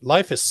amazing.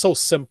 Life is so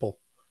simple,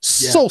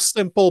 so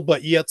simple,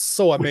 but yet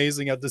so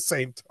amazing at the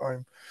same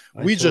time.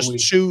 We just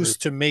choose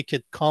to make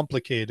it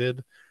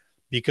complicated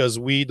because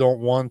we don't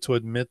want to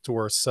admit to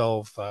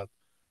ourselves that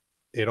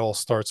it all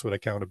starts with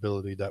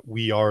accountability, that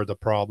we are the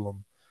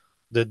problem.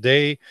 The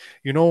day,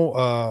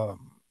 Alan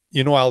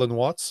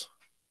Watts?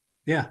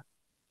 Yeah.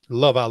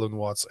 Love Alan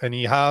Watts. And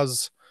he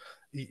has,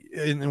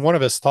 in one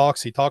of his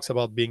talks, he talks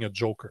about being a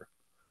joker,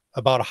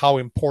 about how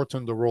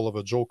important the role of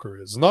a joker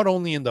is. Not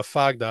only in the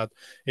fact that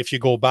if you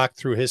go back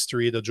through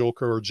history, the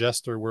joker or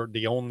jester were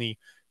the only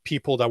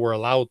people that were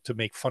allowed to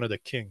make fun of the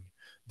king.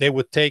 They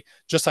would take,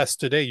 just as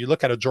today, you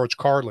look at a George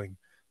Carlin.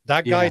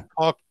 That guy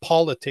talked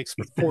politics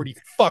for 40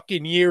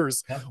 fucking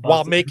years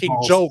while making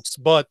jokes.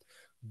 But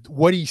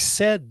what he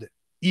said,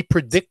 he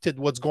predicted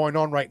what's going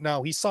on right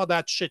now. He saw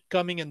that shit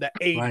coming in the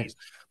 80s. Right.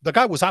 The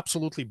guy was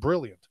absolutely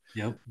brilliant.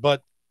 Yep.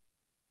 But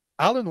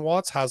Alan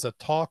Watts has a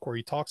talk where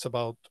he talks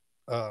about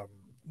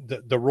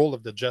the role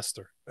of the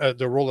jester,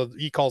 the role of,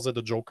 he calls it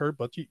a joker,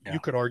 but you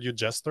could argue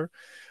jester,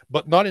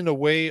 but not in a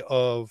way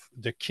of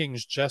the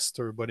king's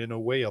jester, but in a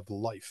way of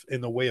life,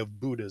 in a way of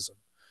Buddhism.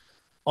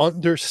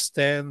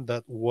 Understand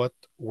that what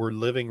we're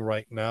living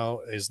right now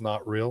is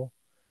not real.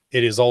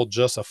 It is all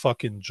just a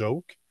fucking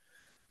joke,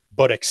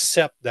 but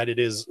accept that it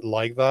is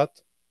like that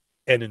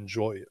and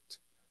enjoy it.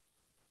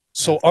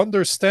 So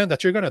understand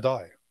that you're going to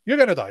die. You're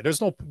going to die.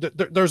 There's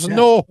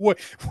no way.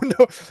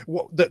 No,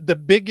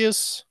 the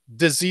biggest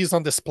disease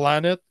on this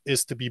planet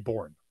is to be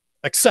born.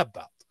 Accept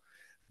that.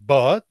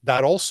 But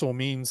that also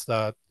means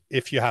that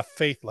if you have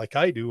faith like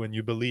I do and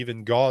you believe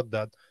in God,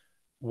 that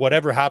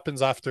whatever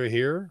happens after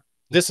here,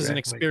 this is an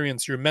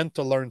experience. You're meant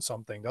to learn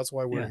something. That's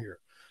why we're here.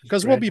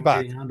 Because we'll be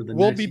back.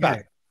 We'll be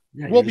back.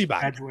 We'll be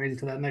back. Graduating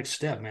to that next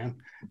step, man.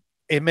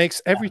 It makes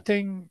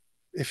everything...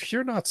 If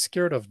you're not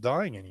scared of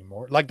dying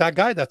anymore, like that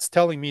guy that's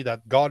telling me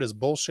that God is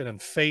bullshit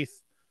and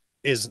faith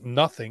is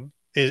nothing,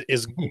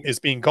 is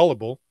being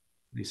gullible.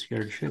 Be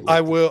scared shit.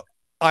 I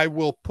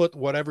will put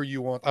whatever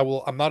you want.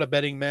 I'm not a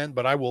betting man,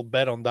 but I will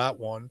bet on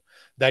that one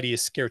that he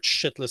is scared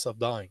shitless of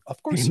dying.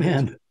 Of course,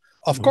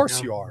 of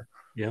course you are.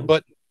 Yeah.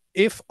 But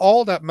if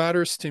all that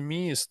matters to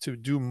me is to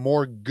do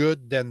more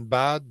good than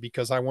bad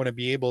because I want to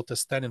be able to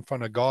stand in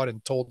front of God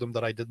and told him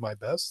that I did my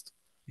best.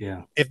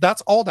 Yeah. If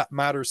that's all that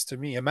matters to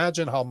me,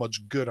 imagine how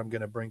much good I'm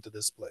going to bring to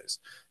this place.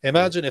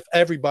 Imagine if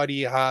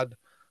everybody had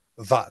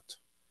that.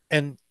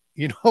 And,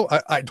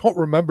 I don't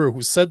remember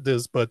who said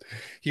this, but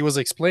he was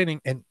explaining,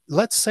 and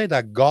let's say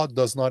that God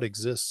does not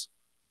exist,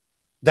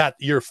 that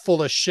you're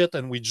full of shit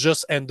and we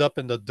just end up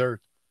in the dirt.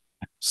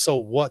 So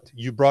what?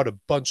 You brought a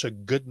bunch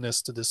of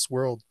goodness to this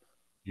world.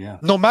 Yeah.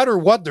 No matter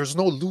what, there's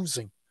no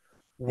losing.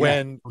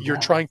 When you're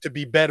trying to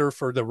be better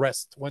for the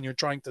rest, when you're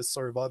trying to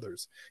serve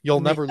others,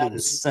 you'll never lose. That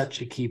is such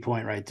a key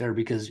point right there,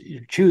 because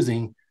you're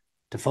choosing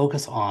to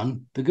focus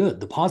on the good,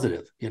 the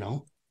positive.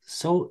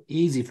 So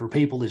easy for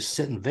people to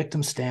sit in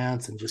victim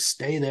stance and just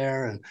stay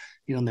there, and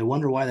they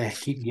wonder why they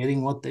keep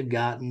getting what they've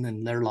gotten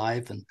in their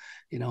life. And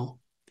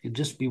you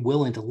just be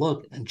willing to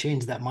look and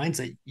change that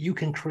mindset. You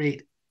can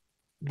create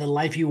the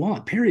life you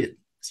want, period.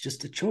 It's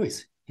just a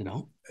choice, you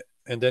know?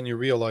 And then you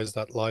realize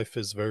that life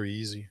is very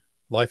easy.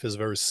 Life is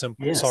very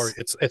simple. Yes. Sorry,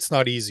 it's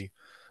not easy.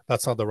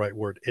 That's not the right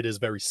word. It is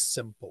very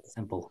simple.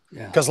 Simple.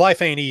 Yeah. Because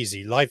life ain't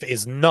easy. Life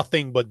is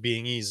nothing but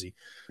being easy.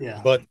 Yeah.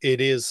 But it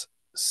is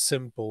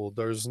simple.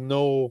 There's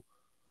really,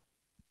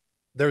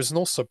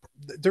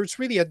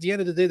 at the end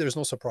of the day, there's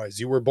no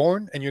surprise. You were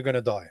born and you're going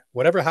to die.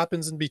 Whatever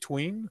happens in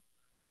between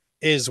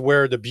is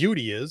where the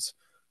beauty is.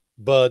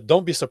 But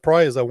don't be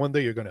surprised that one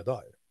day you're going to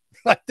die.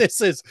 Like this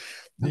is,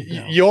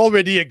 you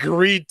already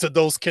agreed to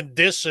those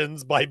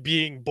conditions by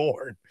being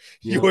born.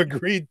 You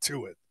agreed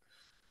to it.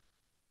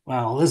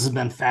 Wow, this has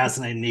been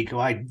fascinating, Nico.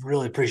 I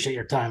really appreciate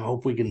your time. I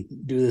hope we can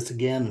do this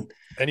again.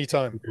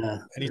 Anytime.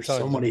 There's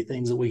so many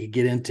things that we could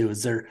get into.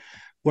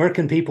 Where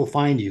can people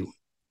find you?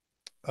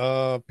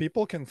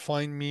 People can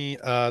find me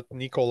at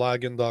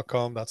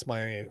nicolagan.com. That's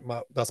my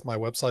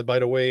website. By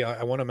the way,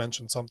 I want to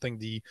mention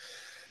something.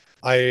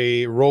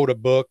 I wrote a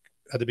book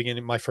at the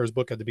beginning, my first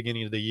book at the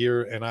beginning of the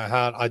year, and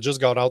I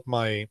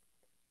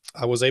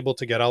was able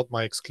to get out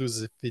my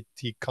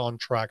exclusivity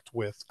contract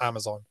with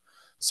Amazon.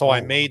 So I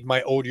made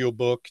my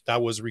audiobook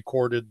that was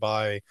recorded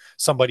by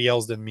somebody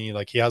else than me.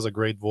 Like, he has a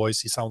great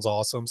voice. He sounds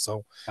awesome.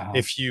 So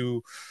if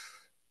you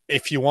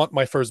want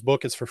my first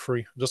book, it's for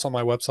free. Just on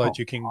my website,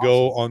 you can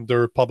go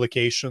under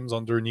publications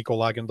under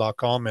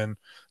nicolagan.com and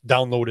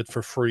download it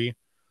for free.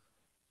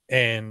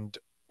 And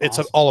it's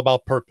all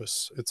about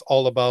purpose. It's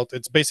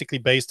basically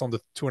based on the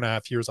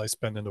 2.5 years I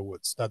spent in the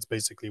woods. That's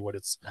basically what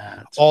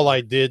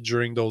I did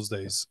during those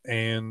days.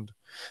 And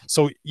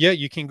so, yeah,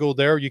 you can go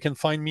there. You can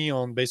find me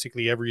on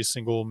basically every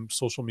single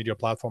social media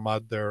platform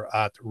out there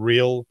at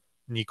Real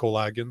Nico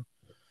Lagan.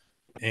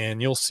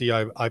 And you'll see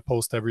I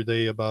post every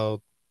day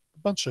about a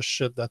bunch of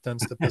shit that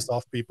tends to piss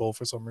off people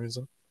for some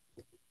reason.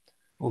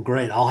 Well,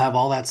 great. I'll have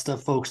all that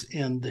stuff, folks,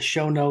 in the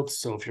show notes.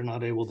 So if you're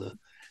not able to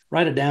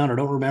write it down or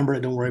don't remember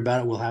it, don't worry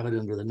about it. We'll have it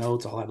under the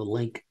notes. I'll have a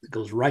link that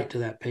goes right to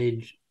that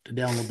page to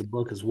download the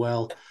book as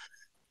well.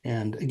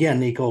 And again,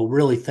 Nico,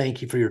 really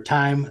thank you for your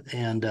time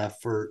and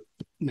for,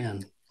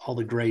 all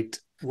the great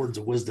words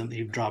of wisdom that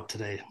you've dropped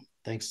today.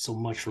 Thanks so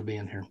much for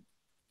being here.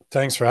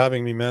 Thanks for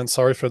having me, man.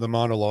 Sorry for the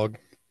monologue.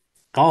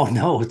 Oh,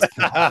 no.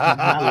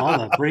 I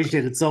love it.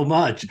 Appreciate it so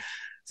much.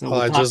 So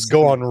I just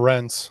go on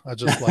rants. I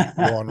just like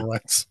go on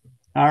rants.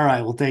 All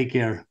right. Well, take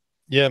care.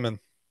 Yeah, man.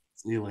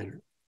 See you later.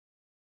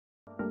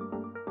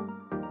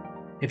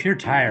 If you're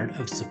tired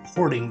of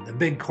supporting the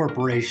big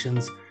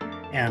corporations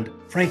and,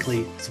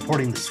 frankly,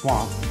 supporting the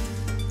swamp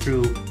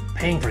through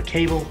paying for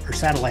cable or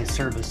satellite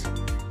service,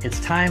 it's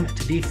time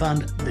to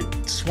defund the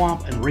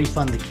swamp and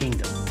refund the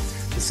kingdom.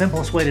 The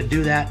simplest way to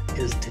do that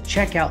is to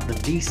check out the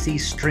VC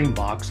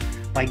Streambox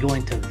by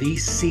going to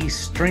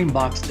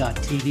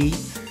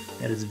vcstreambox.tv.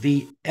 That is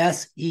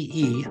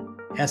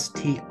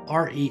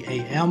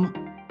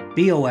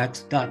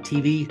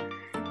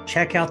VSEESTREAMBOX.tv.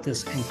 Check out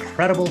this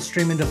incredible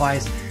streaming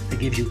device that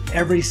gives you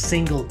every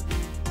single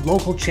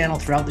local channel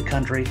throughout the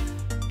country,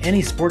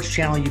 any sports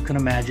channel you can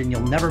imagine.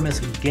 You'll never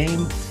miss a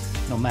game,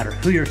 no matter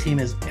who your team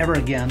is ever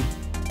again,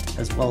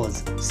 as well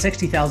as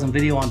 60,000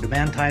 video on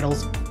demand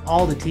titles,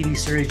 all the TV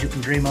series you can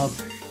dream of.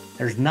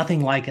 There's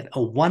nothing like it,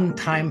 a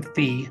one-time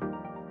fee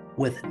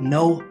with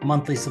no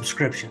monthly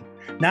subscription.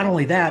 Not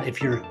only that,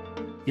 if you're,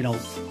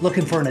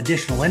 looking for an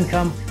additional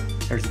income,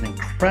 there's an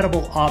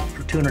incredible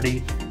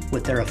opportunity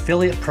with their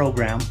affiliate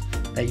program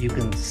that you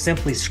can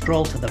simply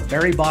scroll to the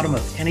very bottom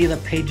of any of the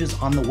pages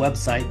on the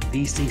website,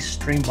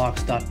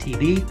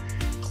 vcstreambox.tv,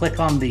 click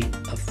on the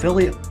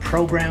affiliate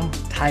program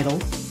title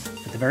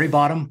at the very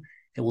bottom.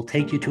 It will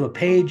take you to a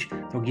page.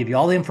 They'll give you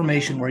all the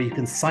information where you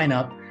can sign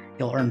up.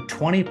 You'll earn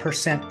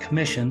 20%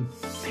 commission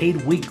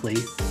paid weekly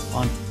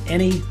on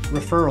any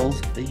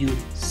referrals that you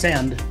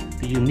send,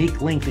 the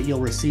unique link that you'll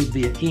receive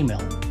via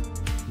email.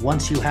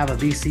 Once you have a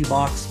VC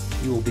box,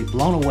 you will be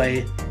blown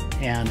away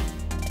and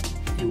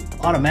you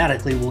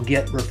automatically will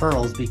get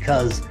referrals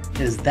because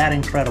it is that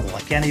incredible.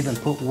 I can't even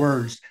put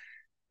words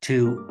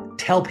to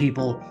tell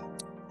people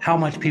how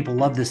much people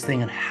love this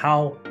thing and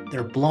how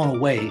they're blown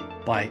away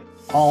by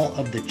all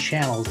of the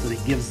channels that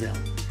it gives them.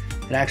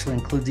 It actually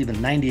includes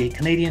even 98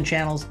 Canadian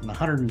channels and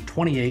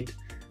 128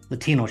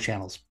 Latino channels.